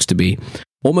see what looks to be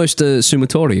almost a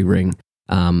sumatori ring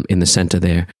in the center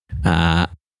there.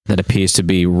 That appears to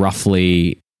be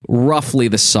roughly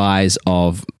the size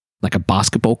of like a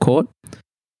basketball court.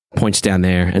 Points down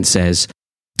there and says,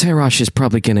 "Terash is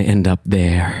probably going to end up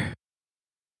there."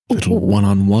 Little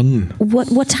one-on-one.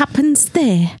 What happens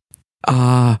there?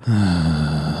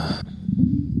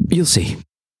 You'll see.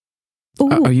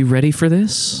 Are you ready for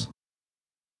this?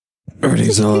 Ready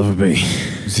as I'll ever be.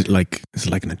 Is it like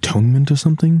an atonement or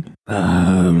something?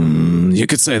 You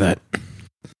could say that.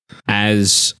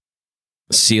 As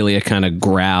Celia kind of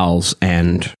growls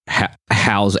and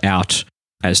howls out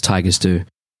as tigers do,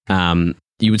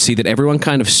 you would see that everyone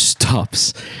kind of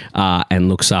stops and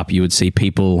looks up. You would see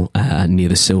people near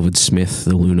the Silvered Smith,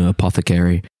 the Lunar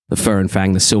Apothecary, the Fur and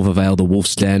Fang, the Silver Veil, the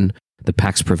Wolf's Den, the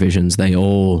Pax Provisions. They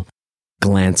all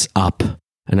glance up,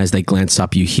 and as they glance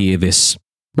up, you hear this.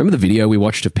 Remember the video we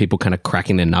watched of people kind of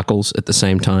cracking their knuckles at the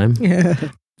same time?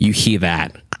 Yeah. You hear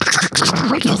that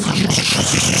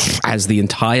as the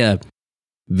entire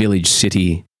village,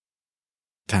 city,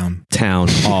 town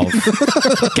of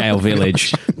Gheal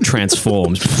Village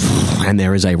transforms, and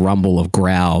there is a rumble of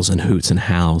growls and hoots and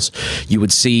howls. You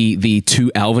would see the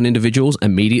two elven individuals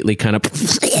immediately kind of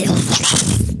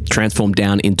transform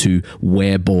down into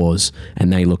wereboars,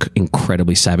 and they look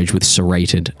incredibly savage with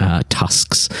serrated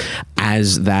tusks.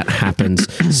 As that happens,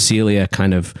 Celia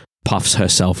kind of puffs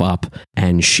herself up,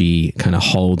 and she kind of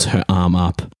holds her arm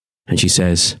up, and she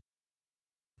says,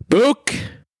 "Book,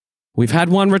 we've had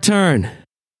one return."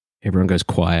 Everyone goes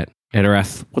quiet.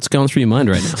 Etterath, what's going through your mind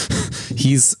right now?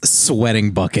 He's sweating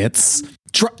buckets.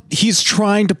 He's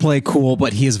trying to play cool,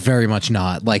 but he is very much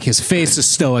not. Like, his face is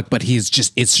stoic, but it's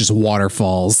just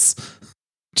waterfalls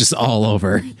just all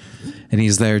over. And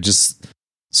he's there just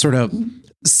sort of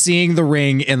seeing the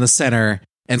ring in the center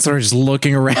and sort of just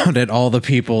looking around at all the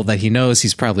people that he knows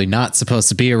he's probably not supposed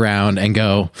to be around and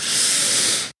go,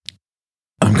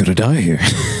 "I'm going to die here.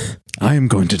 I am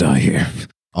going to die here."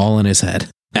 All in his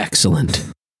head.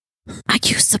 Excellent. Are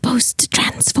you supposed to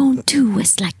transform too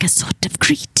as like a sort of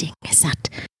greeting? Is that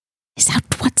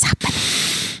what's happening?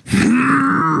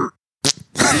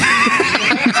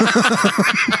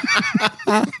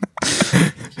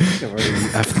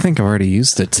 I think I've already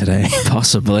used it today.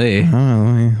 Possibly.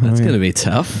 That's going to be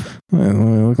tough. Let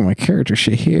me look at my character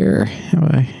sheet here.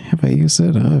 Have I used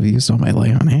it? I've used all my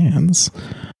lay on hands.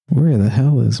 Where the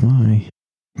hell is my...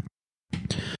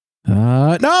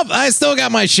 Nope, I still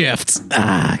got my shift.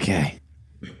 Okay.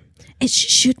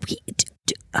 Should we...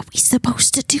 are we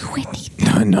supposed to do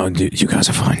anything? No, dude, you guys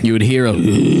are fine. You would hear a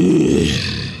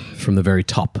from the very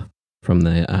top, from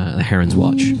the Heron's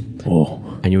Watch.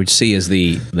 Oh. And you would see as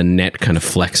the net kind of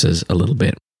flexes a little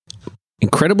bit.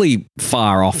 incredibly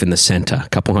far off in the center, a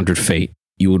couple 100 feet,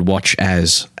 you would watch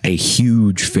as a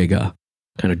huge figure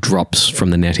kind of drops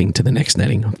from the netting to the next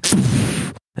netting.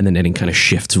 And the netting kind of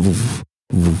shifts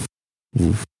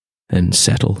and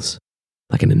settles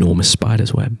like an enormous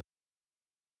spider's web.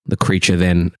 The creature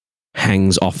then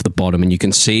hangs off the bottom, and you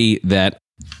can see that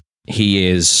he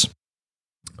is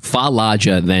far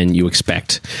larger than you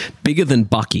expect. Bigger than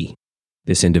Bucky,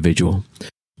 this individual.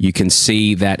 You can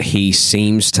see that he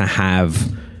seems to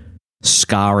have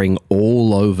scarring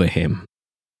all over him.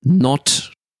 Not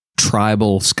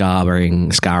tribal scarring,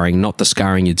 not the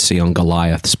scarring you'd see on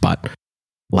Goliaths, but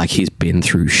like he's been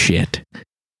through shit.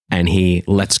 And he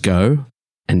lets go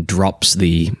and drops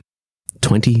the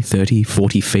 20, 30,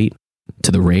 40 feet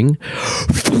to the ring.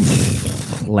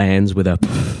 Lands with a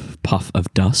puff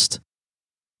of dust.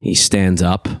 He stands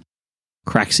up,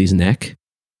 cracks his neck,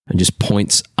 and just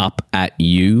points up at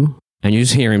you. And you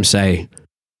just hear him say,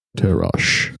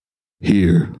 Terash,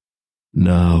 here,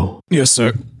 now. Yes,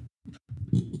 sir.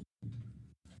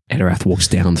 Etterath walks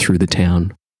down through the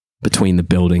town, between the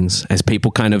buildings, as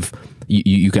people kind of,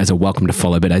 you guys are welcome to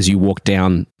follow, but as you walk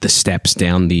down the steps,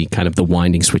 down the kind of the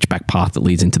winding switchback path that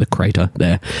leads into the crater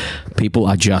there, people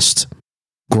are just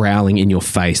growling in your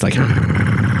face, like,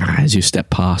 as you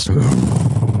step past. I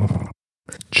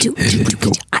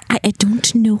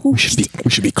don't know. We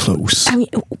should be close. I mean,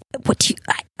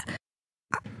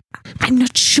 I'm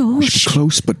not sure. We should be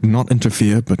close, but not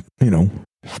interfere. But they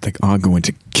are going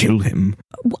to kill him.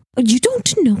 You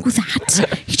don't know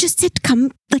that. He just said,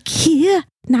 "Come, like here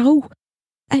now,"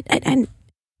 and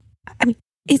I mean,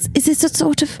 is this a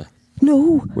sort of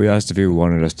no? We asked if he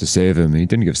wanted us to save him. He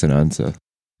didn't give us an answer.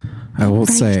 I will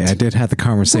say I did have the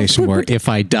conversation where if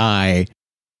I die,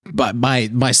 but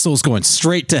my soul's going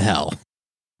straight to hell.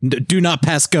 Do not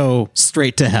pass go,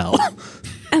 straight to hell.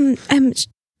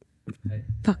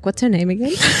 Fuck, what's her name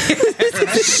again?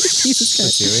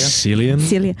 Celia.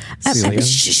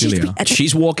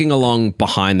 She's walking along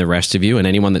behind the rest of you, and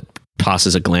anyone that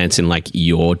passes a glance in like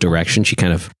your direction, she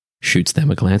kind of shoots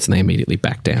them a glance, and they immediately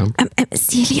back down.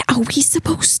 Celia, are we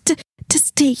supposed to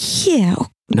stay here?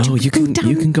 No, you can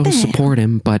go there? support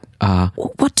him, but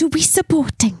what are we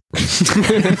supporting?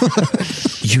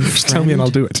 Just tell me and I'll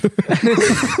do it.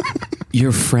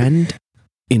 Your friend,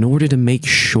 in order to make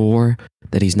sure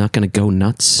that he's not going to go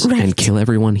nuts and kill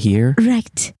everyone here,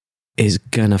 right, is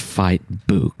gonna fight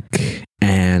Book.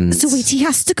 And so wait, he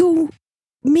has to go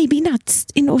maybe nuts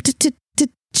in order to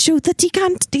show that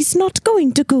he's not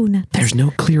going to go nuts. There's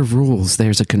no clear rules.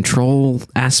 There's a control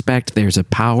aspect, there's a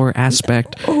power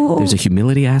aspect, there's a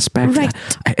humility aspect. Right.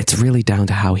 It's really down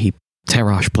to how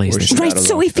Terash plays this. Right,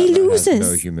 so if he loses...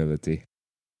 No humility.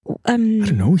 I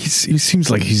don't know, he seems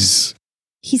like he's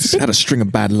had a string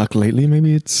of bad luck lately.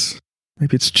 Maybe it's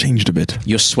changed a bit.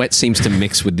 Your sweat seems to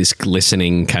mix with this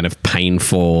glistening kind of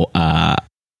painful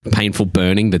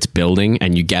burning that's building,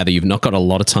 and you gather you've not got a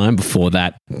lot of time before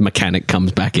that mechanic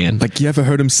comes back in. Like, you ever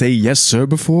heard him say yes sir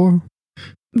before?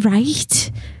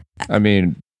 Right. I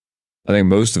mean, I think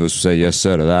most of us would say yes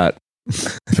sir to that.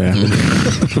 Fair.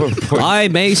 I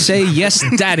may say yes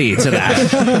daddy to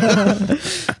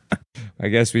that. I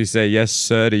guess we say yes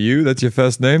sir to you. That's your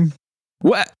first name?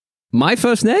 What? My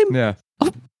first name? Yeah.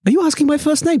 Oh, are you asking my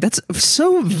first name? That's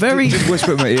so very... Just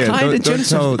whisper in my ear.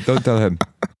 Don't tell him.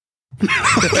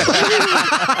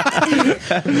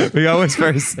 We always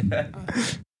very sad.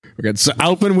 Okay, so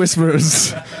Alpin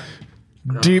whispers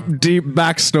deep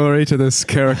backstory to this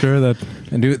character that...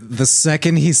 And dude, the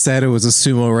second he said it was a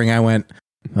sumo ring, I went,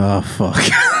 oh, fuck.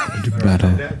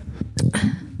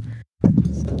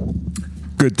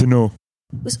 Good to know.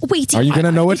 Wait, are you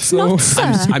gonna know it? Not,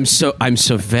 sir. I'm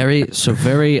so very.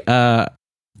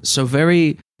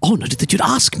 Oh no! Did you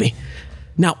ask me?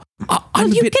 Now,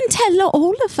 you can tell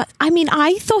all of us. I mean,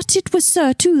 I thought it was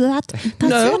sir too. That's what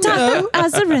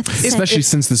Azareth said. Especially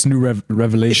since this new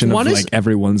revelation of like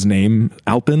everyone's name,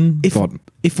 Alpin.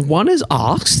 If one is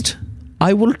asked,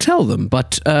 I will tell them.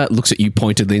 But looks at you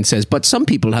pointedly and says, "But some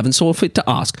people haven't saw fit to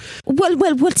ask." Well,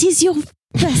 what is your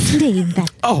first name then?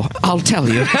 Oh, I'll tell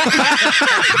you.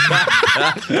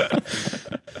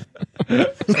 We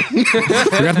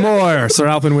got more Sir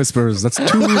Alpin whispers. That's 2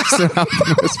 Sir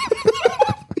Alpin whispers.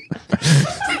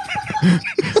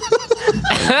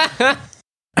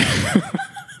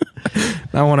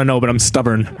 I want to know, but I'm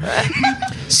stubborn.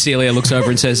 Celia looks over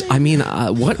and says, I mean,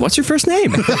 what's your first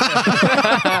name? 3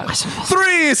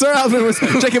 Sir Alpin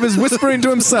whispers. Jacob is whispering to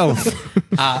himself.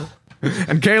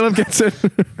 And Caleb gets it.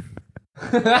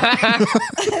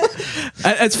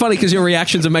 It's funny because your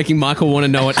reactions are making Michael want to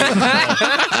know it.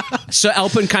 So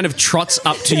Alpin kind of trots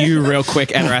up to you real quick,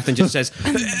 Etterath, and just says,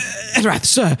 Etterath,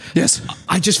 sir. Yes.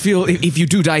 I just feel if you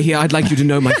do die here, I'd like you to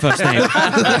know my first name.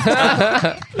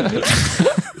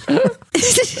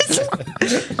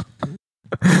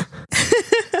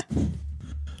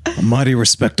 A mighty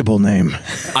respectable name.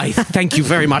 I thank you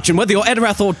very much. And whether you're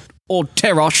Etterath or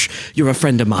Terosh, you're a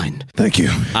friend of mine. Thank you.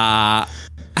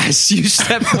 As you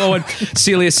step forward,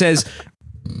 Celia says,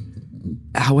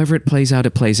 however it plays out,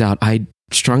 I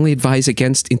strongly advise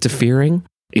against interfering.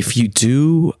 If you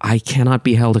do, I cannot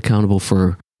be held accountable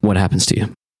for what happens to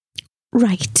you.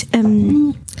 Right.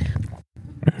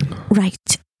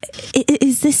 Right.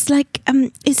 Is this like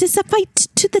is this a fight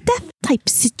to the death type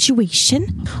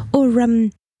situation, or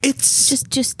It's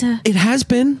just it has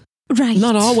been right?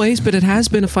 not always, but it has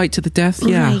been a fight to the death.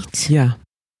 Yeah, Right. yeah.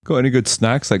 Got any good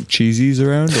snacks like cheesies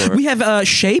around? Or? We have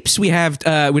shapes. We have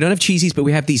we don't have cheesies, but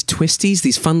we have these twisties,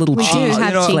 these fun little We do cheese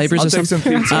have cheese. flavors I'll or take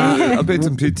something. some pizza. I'll take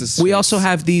some pizza. We also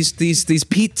have these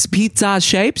pizza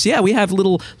shapes. Yeah, we have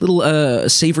little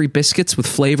savory biscuits with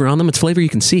flavor on them. It's flavor you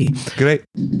can see. Great.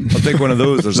 I'll take one of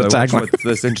those as I watch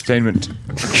this entertainment.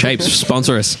 Shapes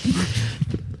sponsor us.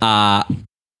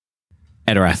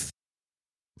 Etterath,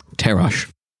 Terosh,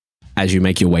 as you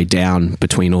make your way down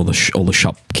between all the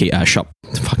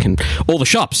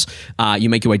shops, you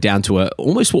make your way down to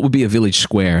almost what would be a village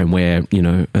square, and where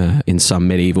in some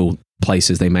medieval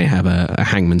places they may have a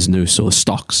hangman's noose or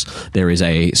stocks. There is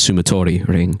a sumatori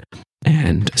ring,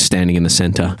 and standing in the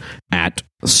center at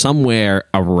somewhere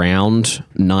around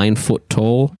 9 foot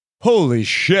tall. Holy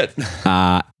shit!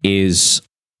 Is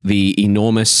the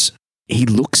enormous. He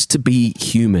looks to be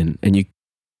human, and you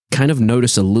kind of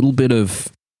notice a little bit of.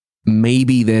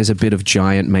 Maybe there's a bit of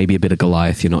giant, maybe a bit of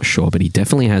Goliath, you're not sure, but he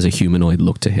definitely has a humanoid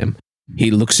look to him.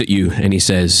 He looks at you and he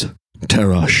says,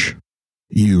 Terosh,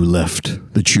 you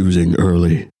left the choosing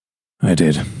early. I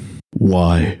did.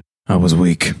 Why? I was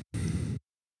weak.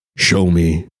 Show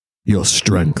me your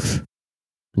strength.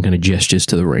 I'm going to gestures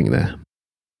to the ring there.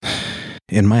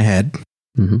 In my head,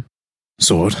 Mm-hmm.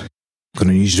 sword,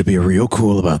 gonna need you to be real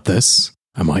cool about this.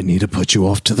 I might need to put you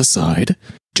off to the side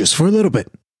just for a little bit.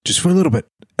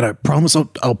 And I promise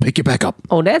I'll pick you back up.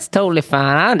 Oh, that's totally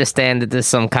fine. I understand that there's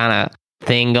some kind of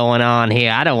thing going on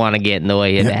here. I don't want to get in the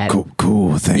way of that.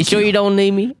 Cool. Thank you. You sure you don't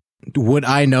need me? Would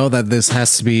I know that this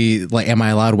has to be like? Am I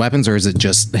allowed weapons, or is it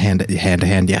just hand to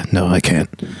hand? Yeah. No, I can't.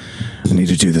 I need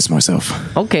to do this myself.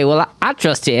 Okay, well, I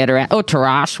trust you, Etterath. Oh,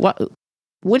 Tarash,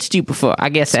 which do you prefer? I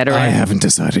guess Etterath. I haven't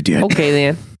decided yet. Okay,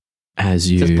 then. As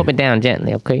you Just put me down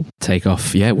gently, okay? take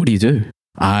off, what do you do?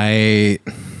 I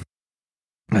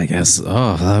guess.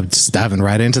 Oh, I'm just diving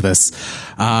right into this.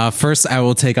 First, I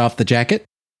will take off the jacket,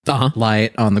 lie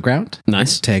it on the ground.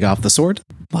 Nice. Take off the sword,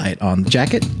 lie it on the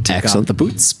jacket. Take Excellent. off the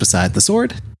boots beside the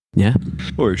sword. Yeah.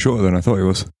 Oh, you're shorter than I thought he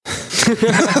was.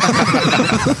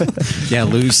 Yeah,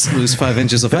 lose 5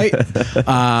 inches of height.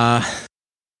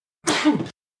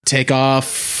 Take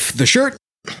off the shirt.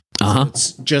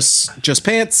 It's just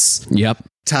pants. Yep.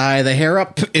 Tie the hair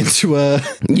up into a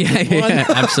Yeah,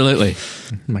 absolutely.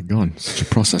 Oh my god, such a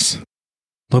process.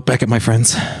 Look back at my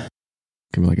friends.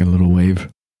 Give me like a little wave.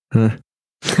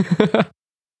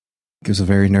 gives a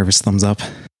very nervous thumbs up.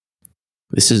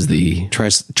 This is the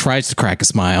Tries to crack a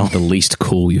smile. the least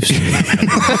cool you've seen.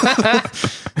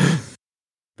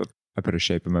 I put a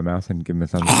shape in my mouth and give him a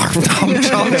thumbs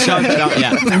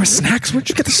Yeah. There were snacks. Where'd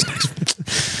you get the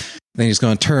snacks? Then he's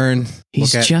going to turn.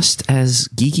 He's look at- just as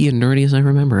geeky and nerdy as I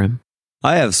remember him.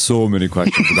 I have so many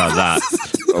questions about that.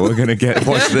 But we're going to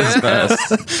watch this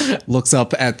first. looks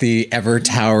up at the ever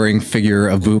towering figure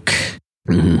of Book,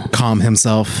 calm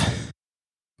himself,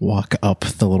 walk up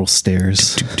the little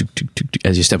stairs.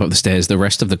 As you step up the stairs, the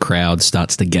rest of the crowd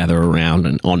starts to gather around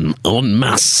and en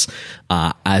masse.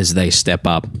 As they step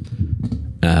up,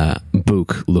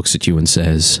 Book looks at you and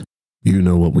says, "You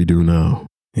know what we do now."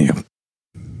 Yep.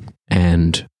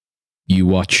 And you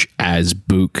watch as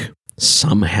Book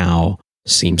somehow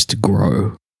seems to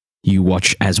grow. You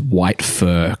watch as white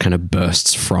fur kind of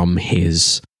bursts from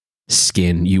his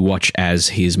skin. You watch as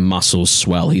his muscles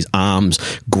swell. His arms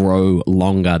grow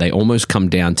longer. They almost come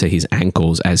down to his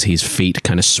ankles as his feet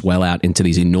kind of swell out into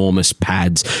these enormous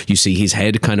pads. You see his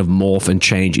head kind of morph and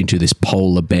change into this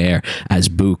polar bear as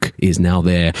Book is now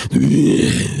there.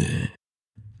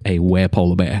 A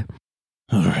were-polar bear.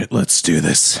 All right, let's do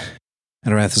this.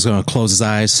 Etterath is going to close his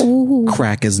eyes, Ooh.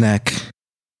 crack his neck.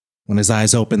 When his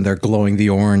eyes open, they're glowing the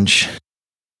orange.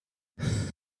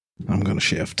 I'm going to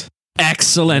shift.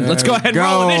 Excellent. Let's go ahead and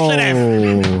roll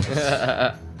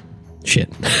initiative. Shit.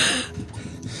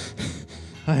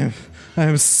 I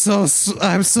I'm so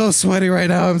sweaty right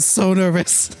now. I'm so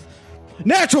nervous.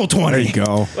 Natural 20. There you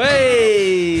go.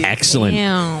 Excellent.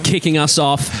 Damn. Kicking us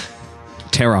off,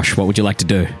 Terosh, what would you like to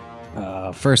do?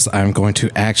 First, I'm going to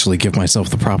actually give myself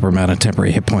the proper amount of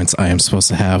temporary hit points I am supposed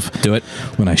to have. Do it.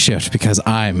 When I shift, because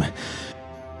I'm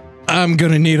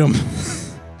gonna need them.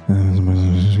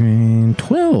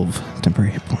 12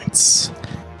 temporary hit points.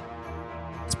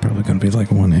 It's probably gonna be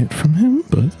like one hit from him,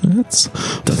 but that's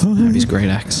fine. His great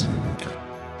axe.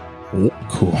 Oh,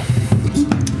 cool.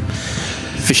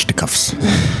 Fisticuffs.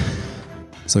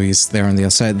 So he's there on the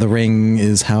outside. The ring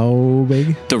is how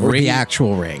big? The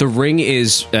actual ring. The ring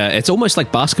is, it's almost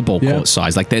like basketball court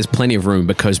size. Like there's plenty of room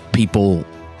because people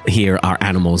here are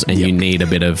animals and you need a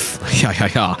bit of,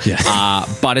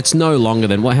 but it's no longer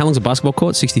than, how long's a basketball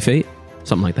court? 60 feet?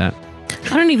 Something like that.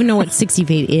 I don't even know what 60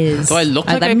 feet is. Do I look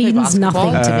like I that play means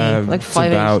basketball? nothing to me. Like It's 5'8".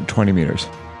 about 20 meters.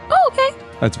 Oh, okay.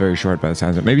 That's very short by the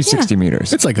sounds of it. Maybe 60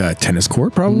 meters. It's like a tennis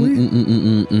court, probably.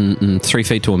 3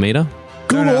 feet to a meter.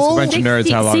 Don't ask a bunch of nerds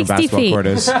how long a 60 basketball feet. court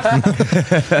is.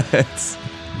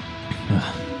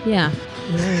 Yeah.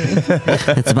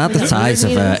 It's about the size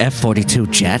of a F-42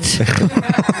 jet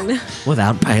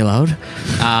without payload.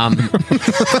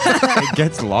 It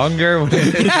gets longer.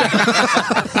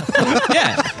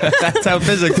 That's how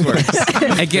physics works.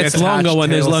 It gets longer when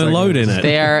there's low load in it.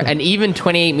 They are an even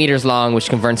 28 meters long, which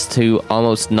converts to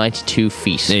almost 92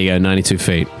 feet. There you go, 92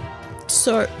 feet.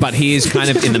 So, But he is kind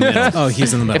of in the middle. Oh,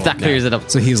 he's in the middle. If that clears it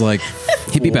up. So he's like,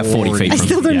 He'd be about 40 feet I from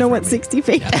still don't know what 60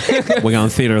 feet is. We're going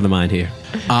theater of the mind here.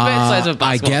 Size of a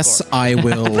I basketball guess court. I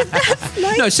will.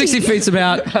 No, 60 feet's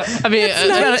about... I mean,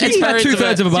 it's about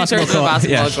two-thirds of a basketball court.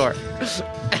 Yeah. court.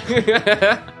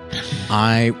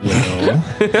 I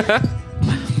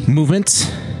will.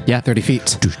 Movement. Yeah. 30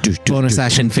 feet. Bonus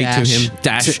action 10 feet to dash him.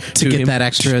 Dash to to get him. that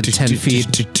extra 10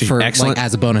 feet for Excellent. like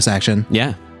as a bonus action.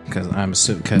 Yeah. Because I'm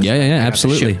assuming. Yeah,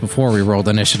 absolutely. Before we rolled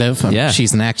initiative, I'm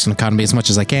cheesing the action economy as much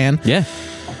as I can. Yeah.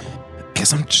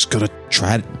 Guess I'm just gonna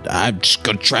try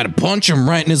to punch him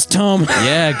right in his tum.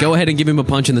 Yeah, go ahead and give him a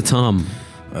punch in the tum.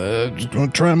 Just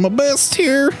gonna try my best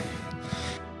here.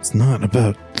 It's not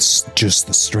about just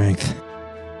the strength.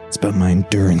 It's about my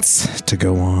endurance to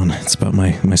go on. It's about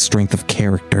my strength of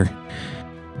character.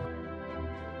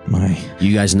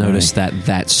 You guys noticed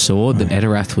that sword that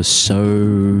Etterath was so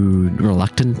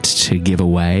reluctant to give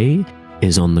away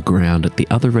is on the ground at the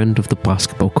other end of the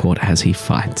basketball court as he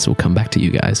fights. We'll come back to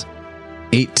you guys.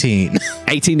 18.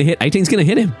 18 to hit. 18's going to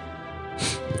hit him.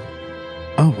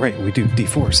 Oh, right. We do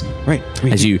D4s. Right.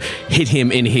 As you hit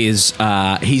him in his...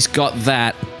 he's got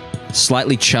that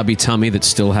slightly chubby tummy that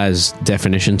still has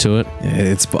definition to it.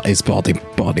 It's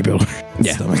bodybuilder.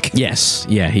 Yeah. Stomach. Yes.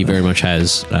 Yeah, he very much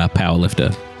has power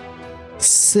lifter.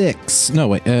 6. No,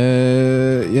 wait.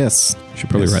 Yes.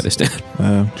 Should probably write this down.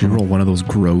 Did you roll one of those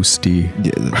grossy?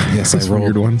 Yes, I rolled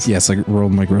weird ones. Yes, I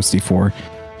rolled my gross D4.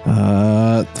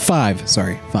 5.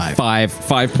 Sorry, 5.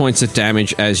 5 points of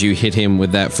damage as you hit him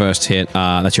with that first hit.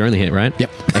 That's your only hit, right? Yep.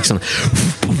 Excellent.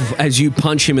 As you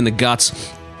punch him in the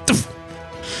guts,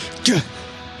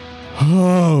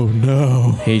 Oh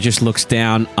no! he just looks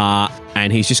down,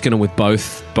 and he's just going to, with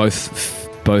both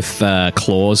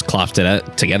claws clasped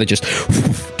together, just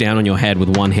down on your head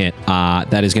with one hit.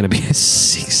 That is going to be a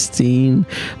 16,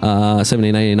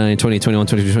 17, 18, 19, 20, 21,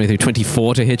 22, 23,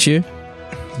 24 to hit you.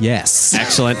 Yes.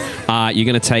 Excellent. You're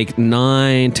going to take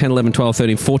 9, 10, 11, 12,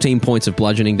 13, 14 points of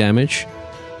bludgeoning damage.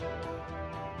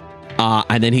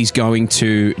 And then he's going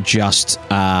to just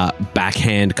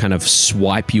backhand kind of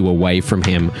swipe you away from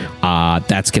him.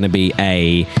 That's going to be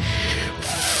a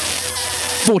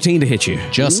 14 to hit you.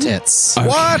 Just hits. Okay.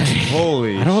 What?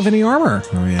 Holy. I don't have any armor.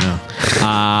 Oh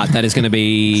yeah. That is going to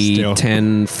be Still.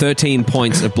 13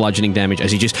 points of bludgeoning damage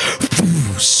as he just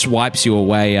swipes you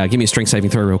away. Give me a strength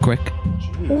saving throw real quick.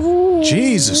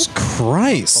 Jesus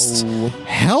Christ!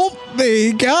 Help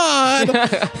me, God!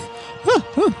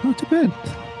 Not too bad.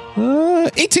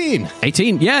 18.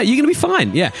 18. Yeah, you're going to be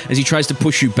fine. Yeah. As he tries to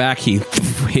push you back, he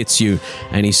hits you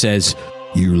and he says,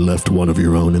 "You left one of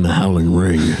your own in the Howling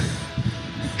Ring.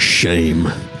 Shame."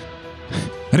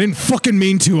 I didn't fucking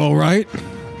mean to, alright?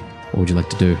 what would you like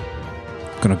to do?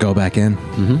 Gonna go back in.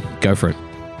 Go for it.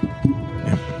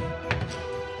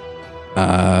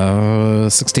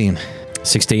 16.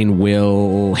 16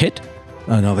 will hit.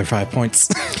 Another 5 points.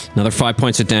 Another 5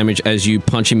 points of damage as you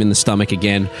punch him in the stomach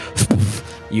again.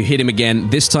 You hit him again.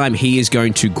 This time he is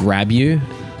going to grab you.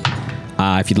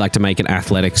 If you'd like to make an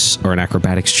athletics or an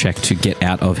acrobatics check to get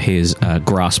out of his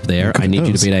grasp there, I need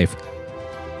you to beat a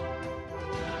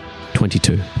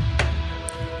 22.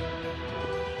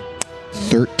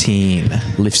 13.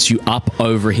 Lifts you up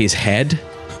over his head.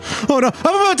 Oh no,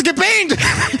 I'm about to get baned.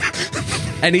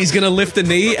 And he's going to lift the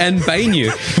knee and bane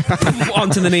you.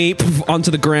 Onto the knee,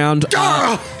 onto the ground.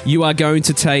 You are going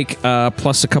to take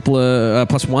plus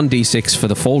 1d6 for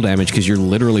the fall damage because you're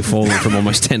literally falling from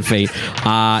almost 10 feet.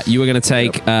 You are going to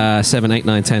take 7, 8,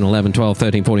 9, 10, 11, 12,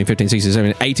 13, 14, 15, 16,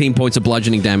 17, 18 points of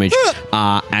bludgeoning damage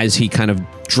as he kind of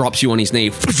drops you on his knee.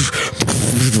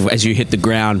 As you hit the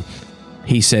ground,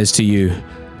 he says to you,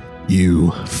 You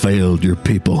failed your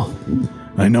people.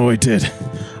 I know I did.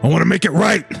 I want to make it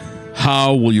right.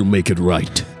 How will you make it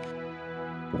right?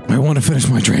 I want to finish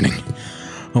my training.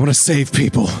 I want to save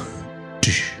people.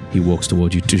 He walks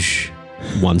towards you.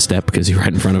 One step because you're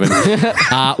right in front of him.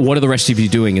 What are the rest of you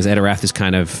doing as Etterath is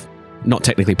kind of not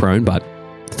technically prone, but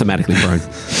thematically prone?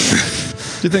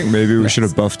 Do you think maybe we should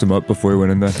have buffed him up before we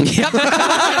went in there? You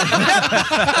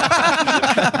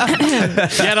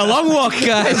had a long walk,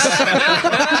 guys.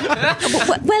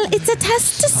 Well, it's a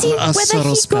test to see A whether subtle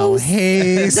he spell goes.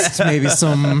 haste, maybe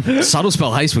some Subtle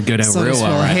spell haste would go down subtle real spell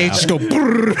well, right? haste. Just go.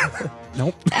 Brrr.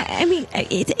 Nope. I mean,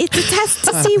 it's a test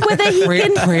to see whether he Pray,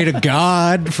 can. pray to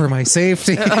God for my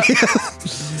safety. Oh,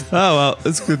 well,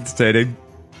 it's good entertaining.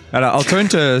 And I'll turn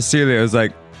to Celia. I was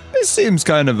like, this seems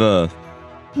kind of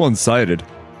one-sided.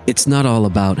 It's not all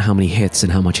about how many hits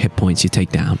and how much hit points you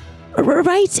take down.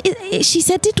 Right? She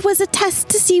said it was a test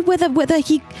to see whether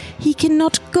he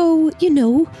cannot go,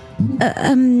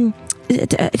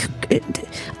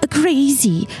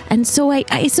 crazy. And so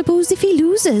I suppose if he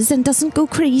loses and doesn't go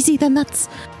crazy, then that's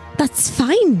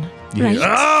fine, right?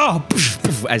 Oh!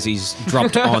 As he's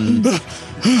dropped on.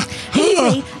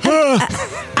 Anyway,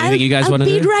 Anything you guys I'll want to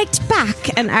be do? right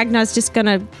back. And Agnar's just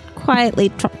gonna quietly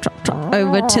trot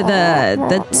over to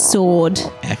the sword.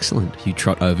 Excellent. You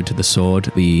trot over to the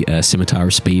sword. The scimitar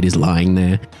of speed is lying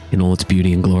there in all its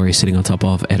beauty and glory, sitting on top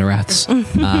of Etterath's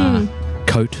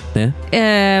coat there.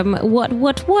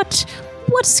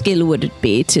 What skill would it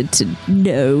be to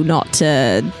know not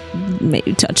to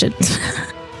maybe touch it?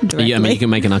 Directly? Yeah, I mean, you can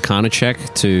make an Arcana check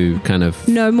to kind of.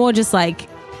 No, more just like.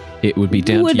 It would be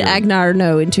down Would to your, Agnar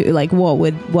know into like what?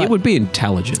 It would be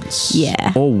intelligence.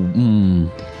 Yeah.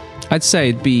 I'd say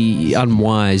it'd be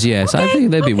unwise. Yes, I think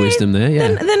there'd be wisdom there. Yeah.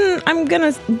 Then I'm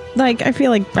gonna like. I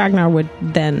feel like Ragnar would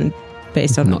then,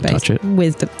 based on Not touch it.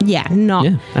 wisdom. Yeah, not.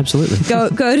 Yeah, absolutely. Go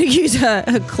to use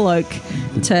a cloak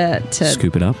to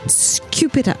Scoop it up.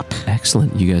 scoop it up.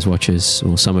 Excellent. You guys watch as,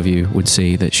 well, some of you would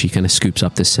see that she kind of scoops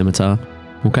up this scimitar.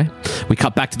 Okay. We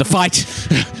cut back to the fight.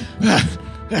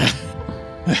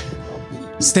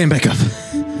 Stand back up.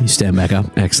 You stand back up.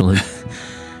 Excellent.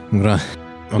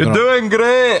 You're doing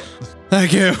great.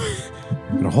 Thank you.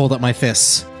 I'm gonna hold up my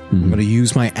fists. I'm gonna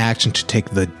use my action to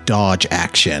take the dodge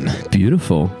action.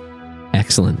 Beautiful.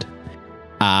 Excellent.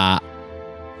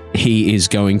 He is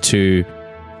going to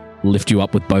lift you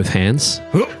up with both hands.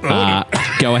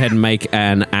 Go ahead and make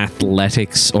an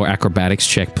athletics or acrobatics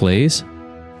check, please.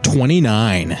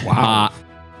 29. Wow.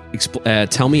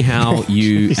 Tell me how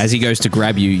you, as he goes to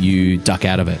grab you, you duck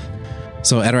out of it.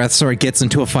 So Etterath sort of gets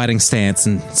into a fighting stance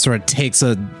and sort of takes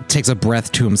a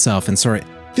breath to himself and sort of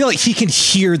feel like he can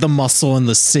hear the muscle and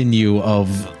the sinew of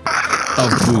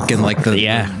Book and like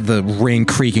the ring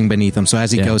creaking beneath him. So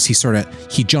as he goes,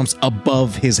 he jumps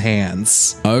above his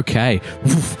hands. Okay.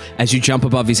 As you jump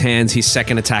above his hands, his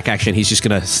second attack action, he's just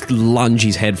going to lunge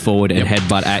his head forward and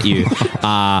headbutt at you.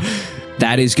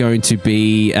 That is going to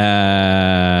be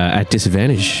at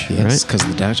disadvantage, Yes, right? because of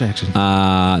the dodge action.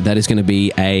 That is going to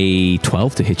be a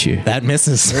 12 to hit you. That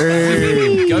misses.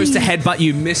 Goes to headbutt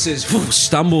you, misses,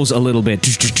 stumbles a little bit,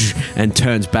 and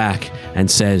turns back and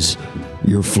says,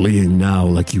 You're fleeing now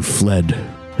like you fled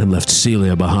and left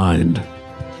Celia behind. It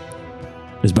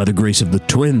is by the grace of the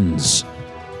twins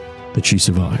that she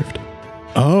survived.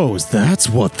 Oh, that's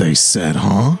what they said,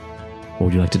 huh? What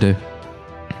would you like to do?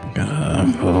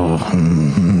 I'm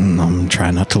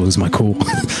trying not to lose my cool.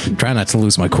 Try not to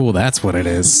lose my cool. That's what it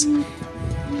is.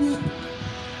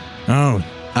 Oh,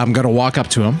 I'm gonna walk up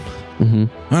to him. I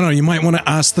don't know, you might want to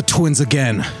ask the twins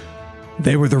again.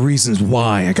 They were the reasons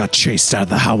why I got chased out of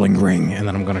the Howling Ring. And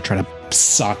then I'm gonna try to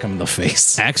sock him in the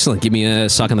face. Excellent. Give me a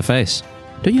sock in the face.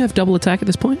 Don't you have double attack at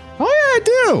this point? Oh yeah, I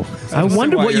do. I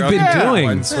wonder what you've been doing.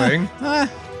 One swing.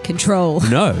 Control.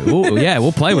 No.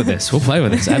 We'll play with this.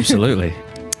 Absolutely.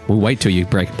 We'll wait till you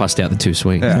bust out the two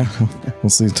swings. Yeah.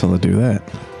 We'll see until I do that.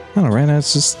 I don't know, right now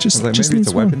it's just Like, just maybe it's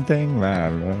needs a one. weapon thing. I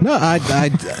don't know. No, I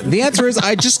the answer is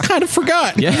I just kind of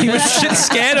forgot. Yeah, he was shit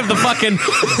scared of the fucking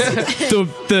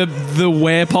the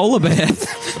were polar bear.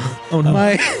 Oh no!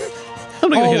 I'm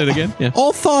not gonna hit it again. Yeah.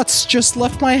 All thoughts just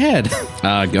left my head.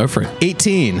 Go for it.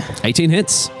 18. 18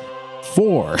 hits.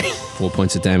 4. 4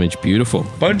 points of damage. Beautiful.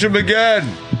 Punch him again.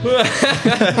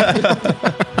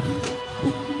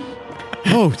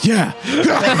 Oh, yeah.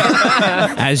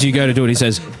 As you go to do it, he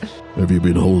says, Have you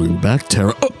been holding back,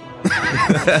 Terra?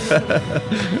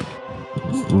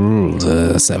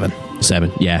 7.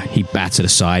 7. Yeah, he bats it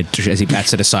aside. As he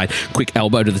bats it aside, quick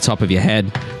elbow to the top of your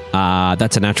head.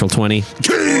 That's a natural 20.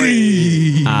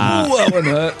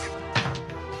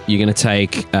 You're going to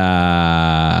take 8,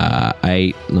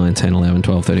 9, 10, 11,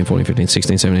 12, 13, 14, 15,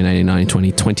 16, 17, 18, 19,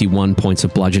 20, 21 points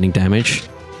of bludgeoning damage.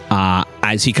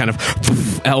 As he kind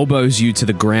of elbows you to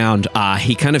the ground,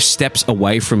 he kind of steps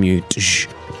away from you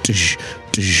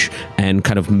and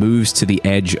kind of moves to the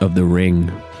edge of the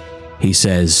ring. He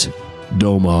says,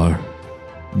 Domar,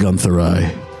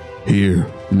 Guntharai, here,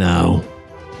 now.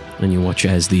 And you watch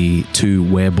as the 2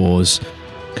 wereboars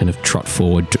kind of trot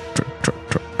forward. Trot.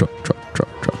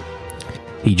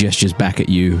 He gestures back at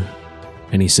you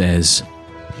and he says,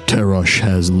 Terosh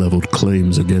has leveled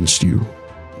claims against you.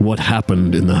 What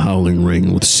happened in the Howling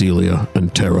Ring with Celia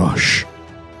and Terosh?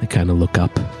 They kind of look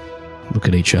up, look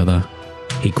at each other.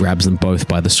 He grabs them both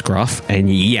by the scruff and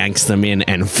yanks them in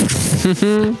and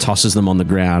tosses them on the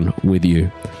ground with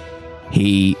you.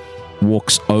 He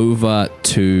walks over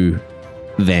to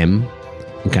them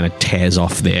and kind of tears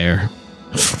off their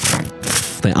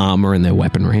armor and their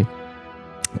weaponry,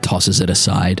 tosses it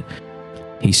aside.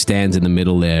 He stands in the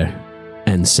middle there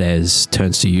and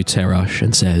turns to you, Terosh,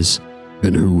 and says,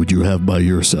 And who would you have by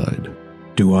your side?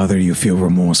 Do either of you feel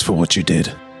remorse for what you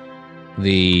did?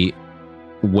 The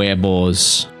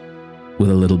wereboars, with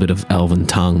a little bit of elven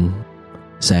tongue,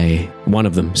 one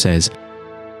of them says,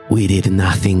 We did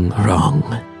nothing wrong.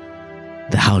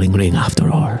 The Howling Ring,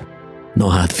 after all. No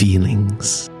hard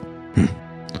feelings.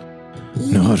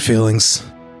 No hard feelings.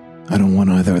 I don't want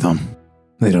either of them.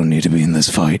 They don't need to be in this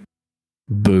fight.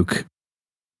 Book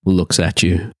looks at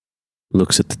you,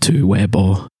 looks at the 2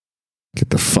 wereboar. Get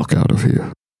the fuck out of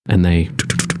here. And they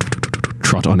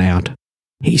trot on out.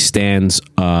 He stands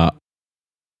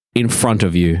in front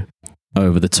of you,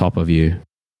 over the top of you.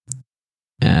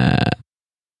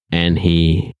 And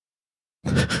he,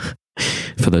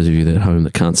 for those of you at home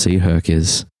that can't see, Herc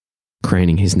is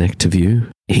craning his neck to view.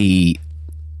 He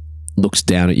looks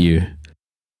down at you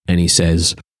and he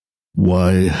says,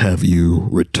 Why have you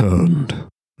returned?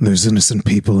 There's innocent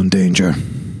people in danger.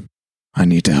 I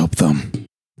need to help them.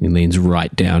 He leans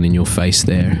right down in your face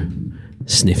there,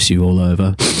 sniffs you all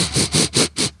over.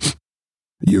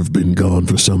 You've been gone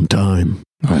for some time.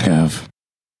 I have.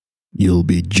 You'll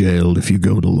be jailed if you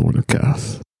go to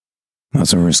Lornakath.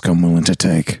 That's a risk I'm willing to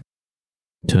take.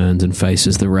 Turns and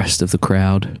faces the rest of the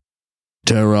crowd.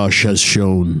 Terosh has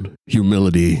shown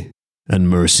humility and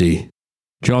mercy.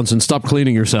 Johnson, stop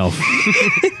cleaning yourself.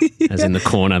 As in the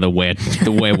corner, the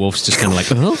werewolf's just kind of like,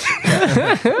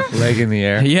 Leg in the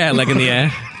air. Yeah, leg in the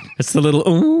air. It's the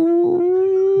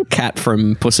little cat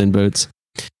from Puss in Boots.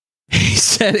 He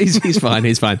said he's fine.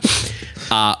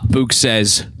 Book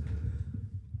says,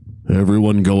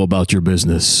 Everyone go about your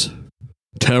business.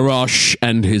 Terosh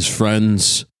and his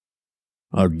friends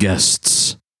are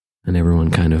guests. And everyone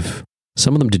kind of,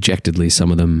 some of them dejectedly,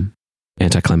 some of them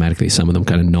anticlimactically, some of them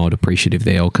kind of nod appreciative.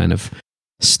 They all kind of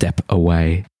step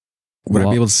away. Would I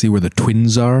be able to see where the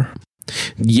twins are?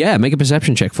 Yeah, make a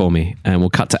perception check for me. And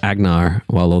we'll cut to Agnar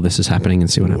while all this is happening and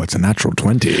see what happens. What's a natural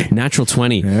 20? Natural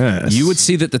 20. Yes. You would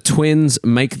see that the twins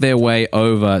make their way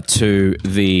over to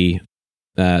the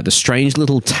strange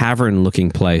little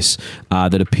tavern-looking place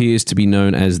that appears to be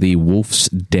known as the Wolf's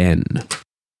Den.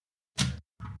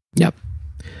 Yep.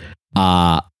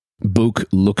 Book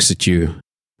looks at you.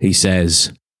 He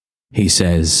says,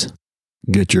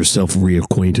 Get yourself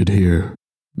reacquainted here.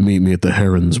 Meet me at the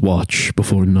Heron's Watch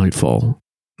before nightfall.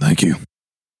 Thank you.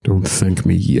 Don't thank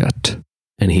me yet.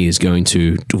 And he is going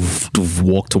to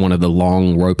walk to one of the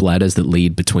long rope ladders that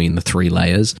lead between the 3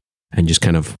 layers and just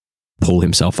kind of pull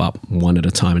himself up one at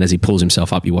a time. And as he pulls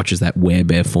himself up, he watches that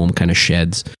werebear form kind of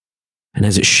sheds. And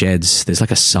as it sheds, there's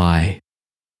like a sigh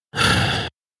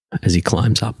as he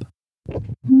climbs up.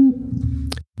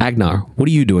 Agnar, what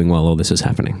are you doing while all this is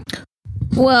happening?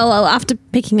 Well, after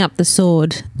picking up the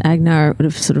sword, Agnar would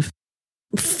have sort of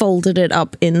folded it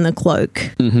up in the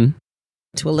cloak to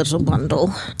a little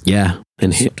bundle. Yeah,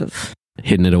 and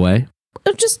hidden it away?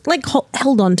 Just like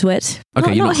held on to it.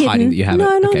 Okay, you're not hiding that you have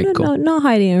it. Okay, cool. No, not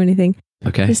hiding or anything.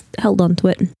 Okay. Just held on to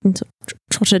it and sort of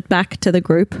trotted back to the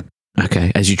group.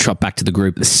 Okay, as you trot back to the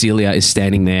group, Celia is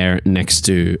standing there next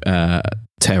to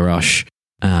Terosh.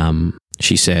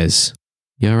 She says,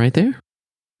 You all right there?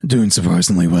 Doing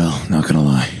surprisingly well, not gonna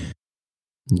lie.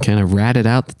 You kind of ratted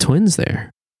out the twins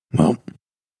there. Well,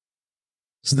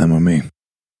 it's them or me.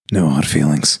 No hard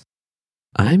feelings.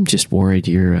 I'm just worried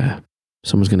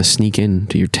someone's going to sneak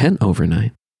into your tent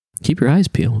overnight. Keep your eyes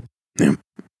peeled. Yeah.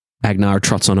 Agnar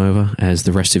trots on over as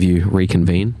the rest of you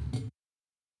reconvene.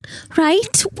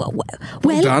 Right. Well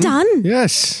done.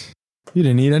 Yes. You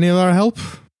didn't need any of our help?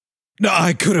 No,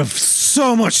 I could have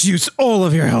so much used all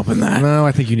of your help in that. No,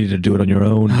 I think you need to do it on your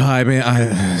own. I mean,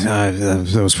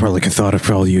 that was probably cathartic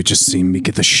for all you just seeing me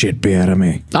get the shit beat out of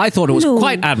me. I thought it was No.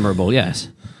 quite admirable, yes.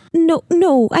 No.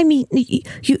 I mean,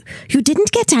 you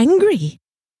didn't get angry.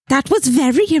 That was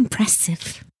very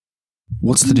impressive.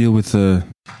 What's the deal with the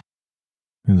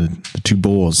two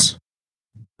boars?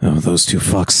 Oh, those two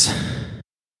fucks.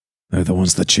 They're the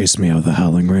ones that chased me out of the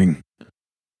Howling Ring.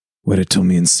 Waited till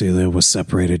me and Celia were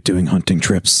separated doing hunting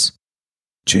trips.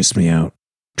 Chased me out.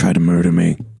 Tried to murder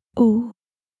me. Oh.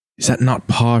 Is that not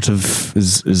part of...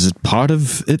 Is it part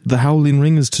of it, the Howling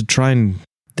Ring, is to try and...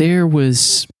 There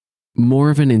was more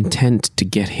of an intent to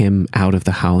get him out of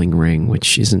the Howling Ring,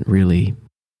 which isn't really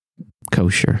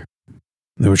kosher.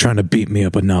 They were trying to beat me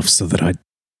up enough so that I'd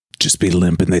just be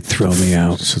limp and they'd throw me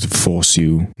out. Sort of force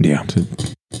you... Yeah.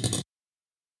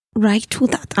 Right. Well,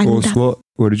 Force what?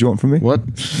 What did you want from me? What?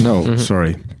 No,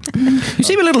 sorry. You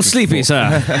seem a little sleepy,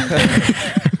 sir.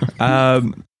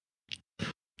 No,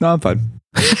 I'm fine.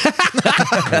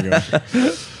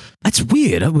 That's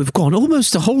weird. We've gone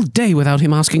almost a whole day without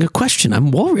him asking a question.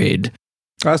 I'm worried.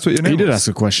 That's what your name You did was. ask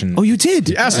a question. Oh, you did?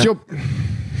 You asked your...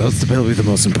 That's probably the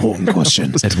most important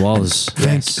question. It was.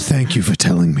 Thank you for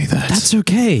telling me that. That's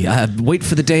okay. Wait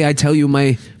for the day I tell you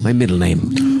my middle name.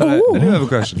 I do have a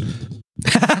question.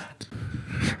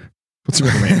 What's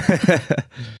your middle name?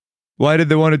 Why did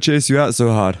they want to chase you out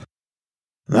so hard?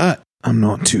 That, I'm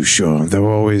not too sure. They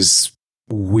were always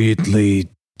weirdly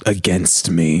against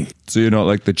me. So you're not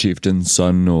like the chieftain's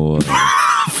son, or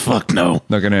Fuck no.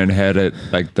 not going to inherit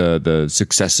like the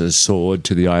successor's sword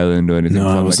to the island or anything? No,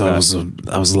 I was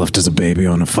that? left as a baby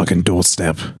on a fucking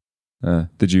doorstep.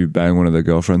 Did you bang one of their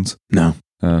girlfriends? No.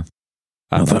 I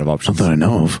thought of options. Not that I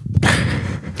know of.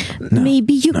 No,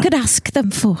 maybe you could ask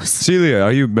them first. Celia,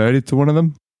 are you married to one of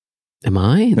them? Am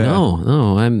I? Yeah.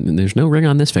 No. There's no ring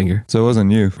on this finger. So it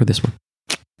wasn't you. For this one.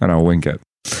 And I'll wink it.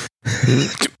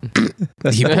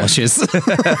 He blushes.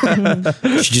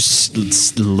 She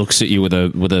just looks at you with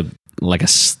a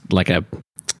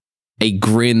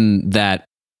grin that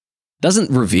doesn't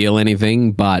reveal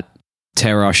anything, but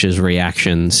Terosh's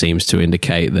reaction seems to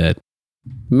indicate that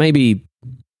maybe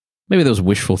there was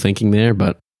wishful thinking there,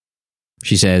 but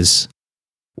she says,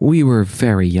 "We were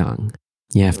very young.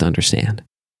 You have to understand."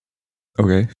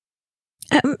 Okay.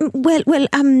 I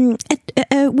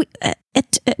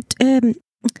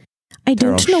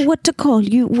don't know what to call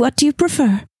you. What do you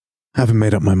prefer? Haven't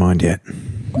made up my mind yet.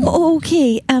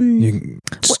 Okay. You can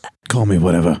just call me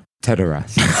whatever.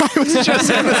 Etterath. I was just going to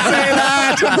say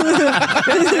that.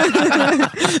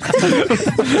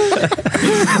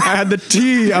 I had the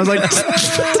T. I was like...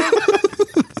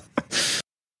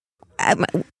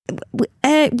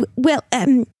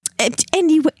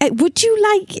 Anyway, would you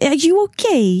like... Are you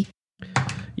okay?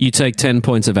 You take 10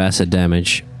 points of acid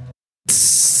damage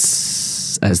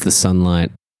as the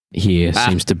sunlight here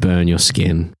seems to burn your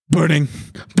skin. Burning.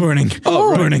 Burning.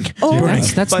 Burning.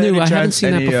 That's new. I haven't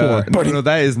seen that before. No,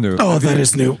 that is new. Oh, that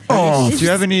is new. Oh, Do you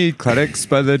have any clerics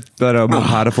that are more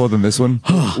powerful than this one?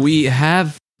 We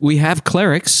have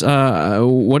clerics.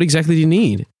 What exactly do you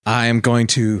need? I am going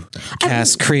to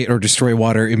cast Create or Destroy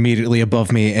Water immediately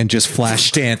above me and just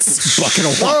flash dance bucket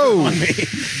of water on me.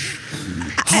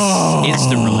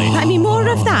 Instant relief. I mean, more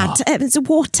of that.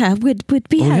 Water would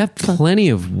be We have helpful. plenty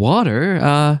of water.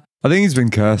 I think he's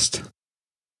been cursed.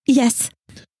 Yes.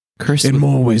 Cursed in with-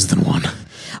 more ways than one.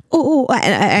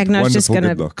 Agnes just Wonderful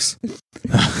gonna. good looks.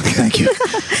 Thank you.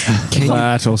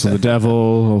 That, also the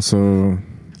devil, also...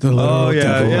 The Lord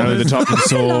devil. The talking Lots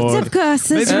sword. of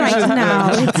curses right now.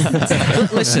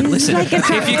 Listen. like a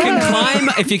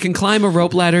If you can climb a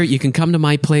rope ladder, you can come to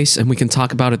my place and we can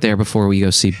talk about it there before we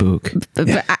go see Book.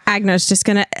 But Agnes just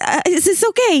gonna. Is this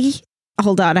okay?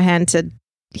 Hold out a hand to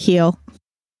heal.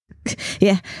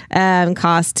 Yeah.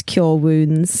 Cast Cure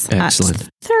Wounds. Excellent. At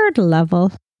 3rd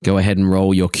level. Go ahead and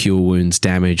roll your cure wounds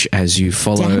damage as you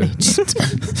follow.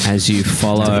 As you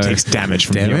follow. He takes damage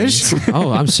from Damage? healings.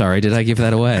 Oh, I'm sorry. Did I give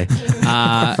that away?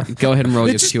 Go ahead and roll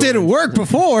It your just cure didn't work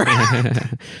before.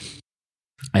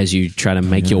 as you try to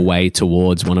make your way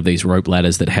towards one of these rope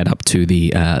ladders that head up to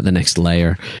the next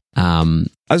layer.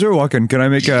 As we're walking, can I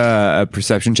make a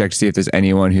perception check to see if there's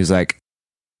anyone who's like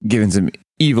giving some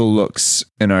evil looks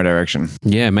in our direction.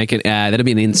 Yeah, make it. That'll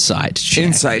be an insight check.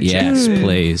 Insight check. Yes,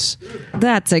 please.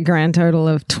 That's a grand total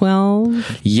of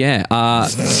 12. Yeah.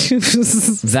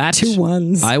 That 2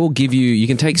 ones. I will give you. You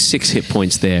can take 6 hit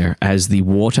points there, as the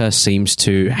water seems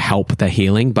to help the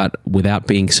healing, but without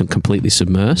being completely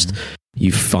submersed,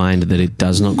 you find that it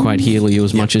does not quite heal you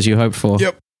as much as you hoped for.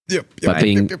 Yep. But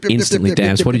being instantly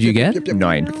damaged. What did you get?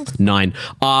 9. 9.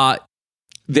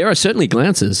 There are certainly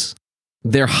glances.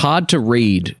 They're hard to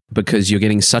read because you're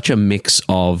getting such a mix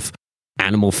of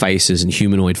animal faces and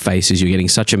humanoid faces. You're getting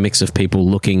such a mix of people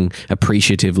looking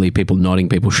appreciatively, people nodding,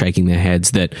 people shaking their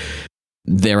heads, that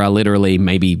there are literally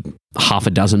maybe half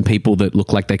a dozen people that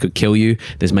look like they could kill you.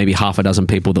 There's maybe half a dozen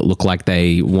people that look like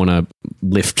they want to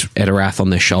lift Etterath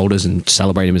on their shoulders and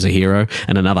celebrate him as a hero,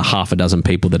 and another half a dozen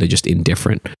people that are just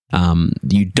indifferent.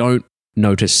 You don't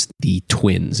notice the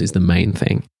twins is the main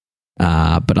thing.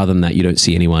 But other than that, you don't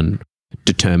see anyone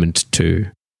determined to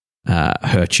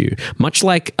hurt you. Much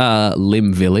like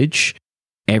Lim Village,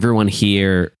 everyone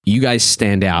here, you guys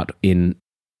stand out in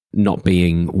not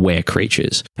being were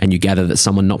creatures, and you gather that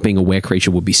someone not being a were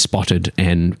creature would be spotted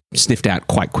and sniffed out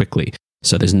quite quickly.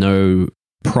 So there's no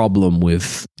problem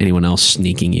with anyone else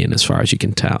sneaking in, as far as you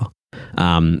can tell.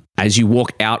 As you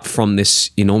walk out from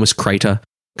this enormous crater,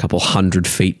 a couple 100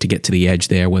 feet to get to the edge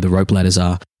there where the rope ladders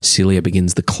are, Celia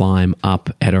begins the climb up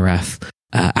Etterath,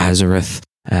 Azareth,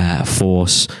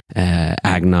 Force,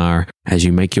 Agnar. As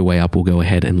you make your way up, we'll go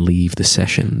ahead and leave the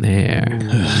session there.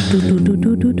 Theater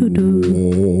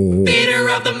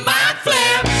of the Mind Flip.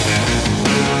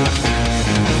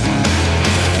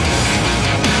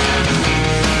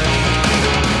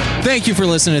 Thank you for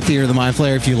listening to Theater of the Mind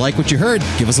Flayer. If you like what you heard,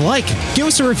 give us a like, give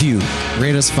us a review,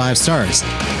 rate us 5 stars.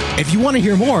 If you want to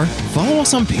hear more, follow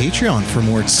us on Patreon for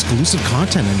more exclusive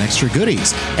content and extra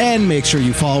goodies. And make sure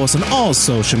you follow us on all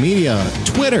social media,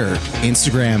 Twitter,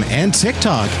 Instagram, and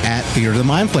TikTok at Theater of the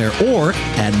Mind Flayer or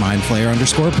at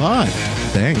mindflayer_pod.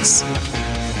 Thanks.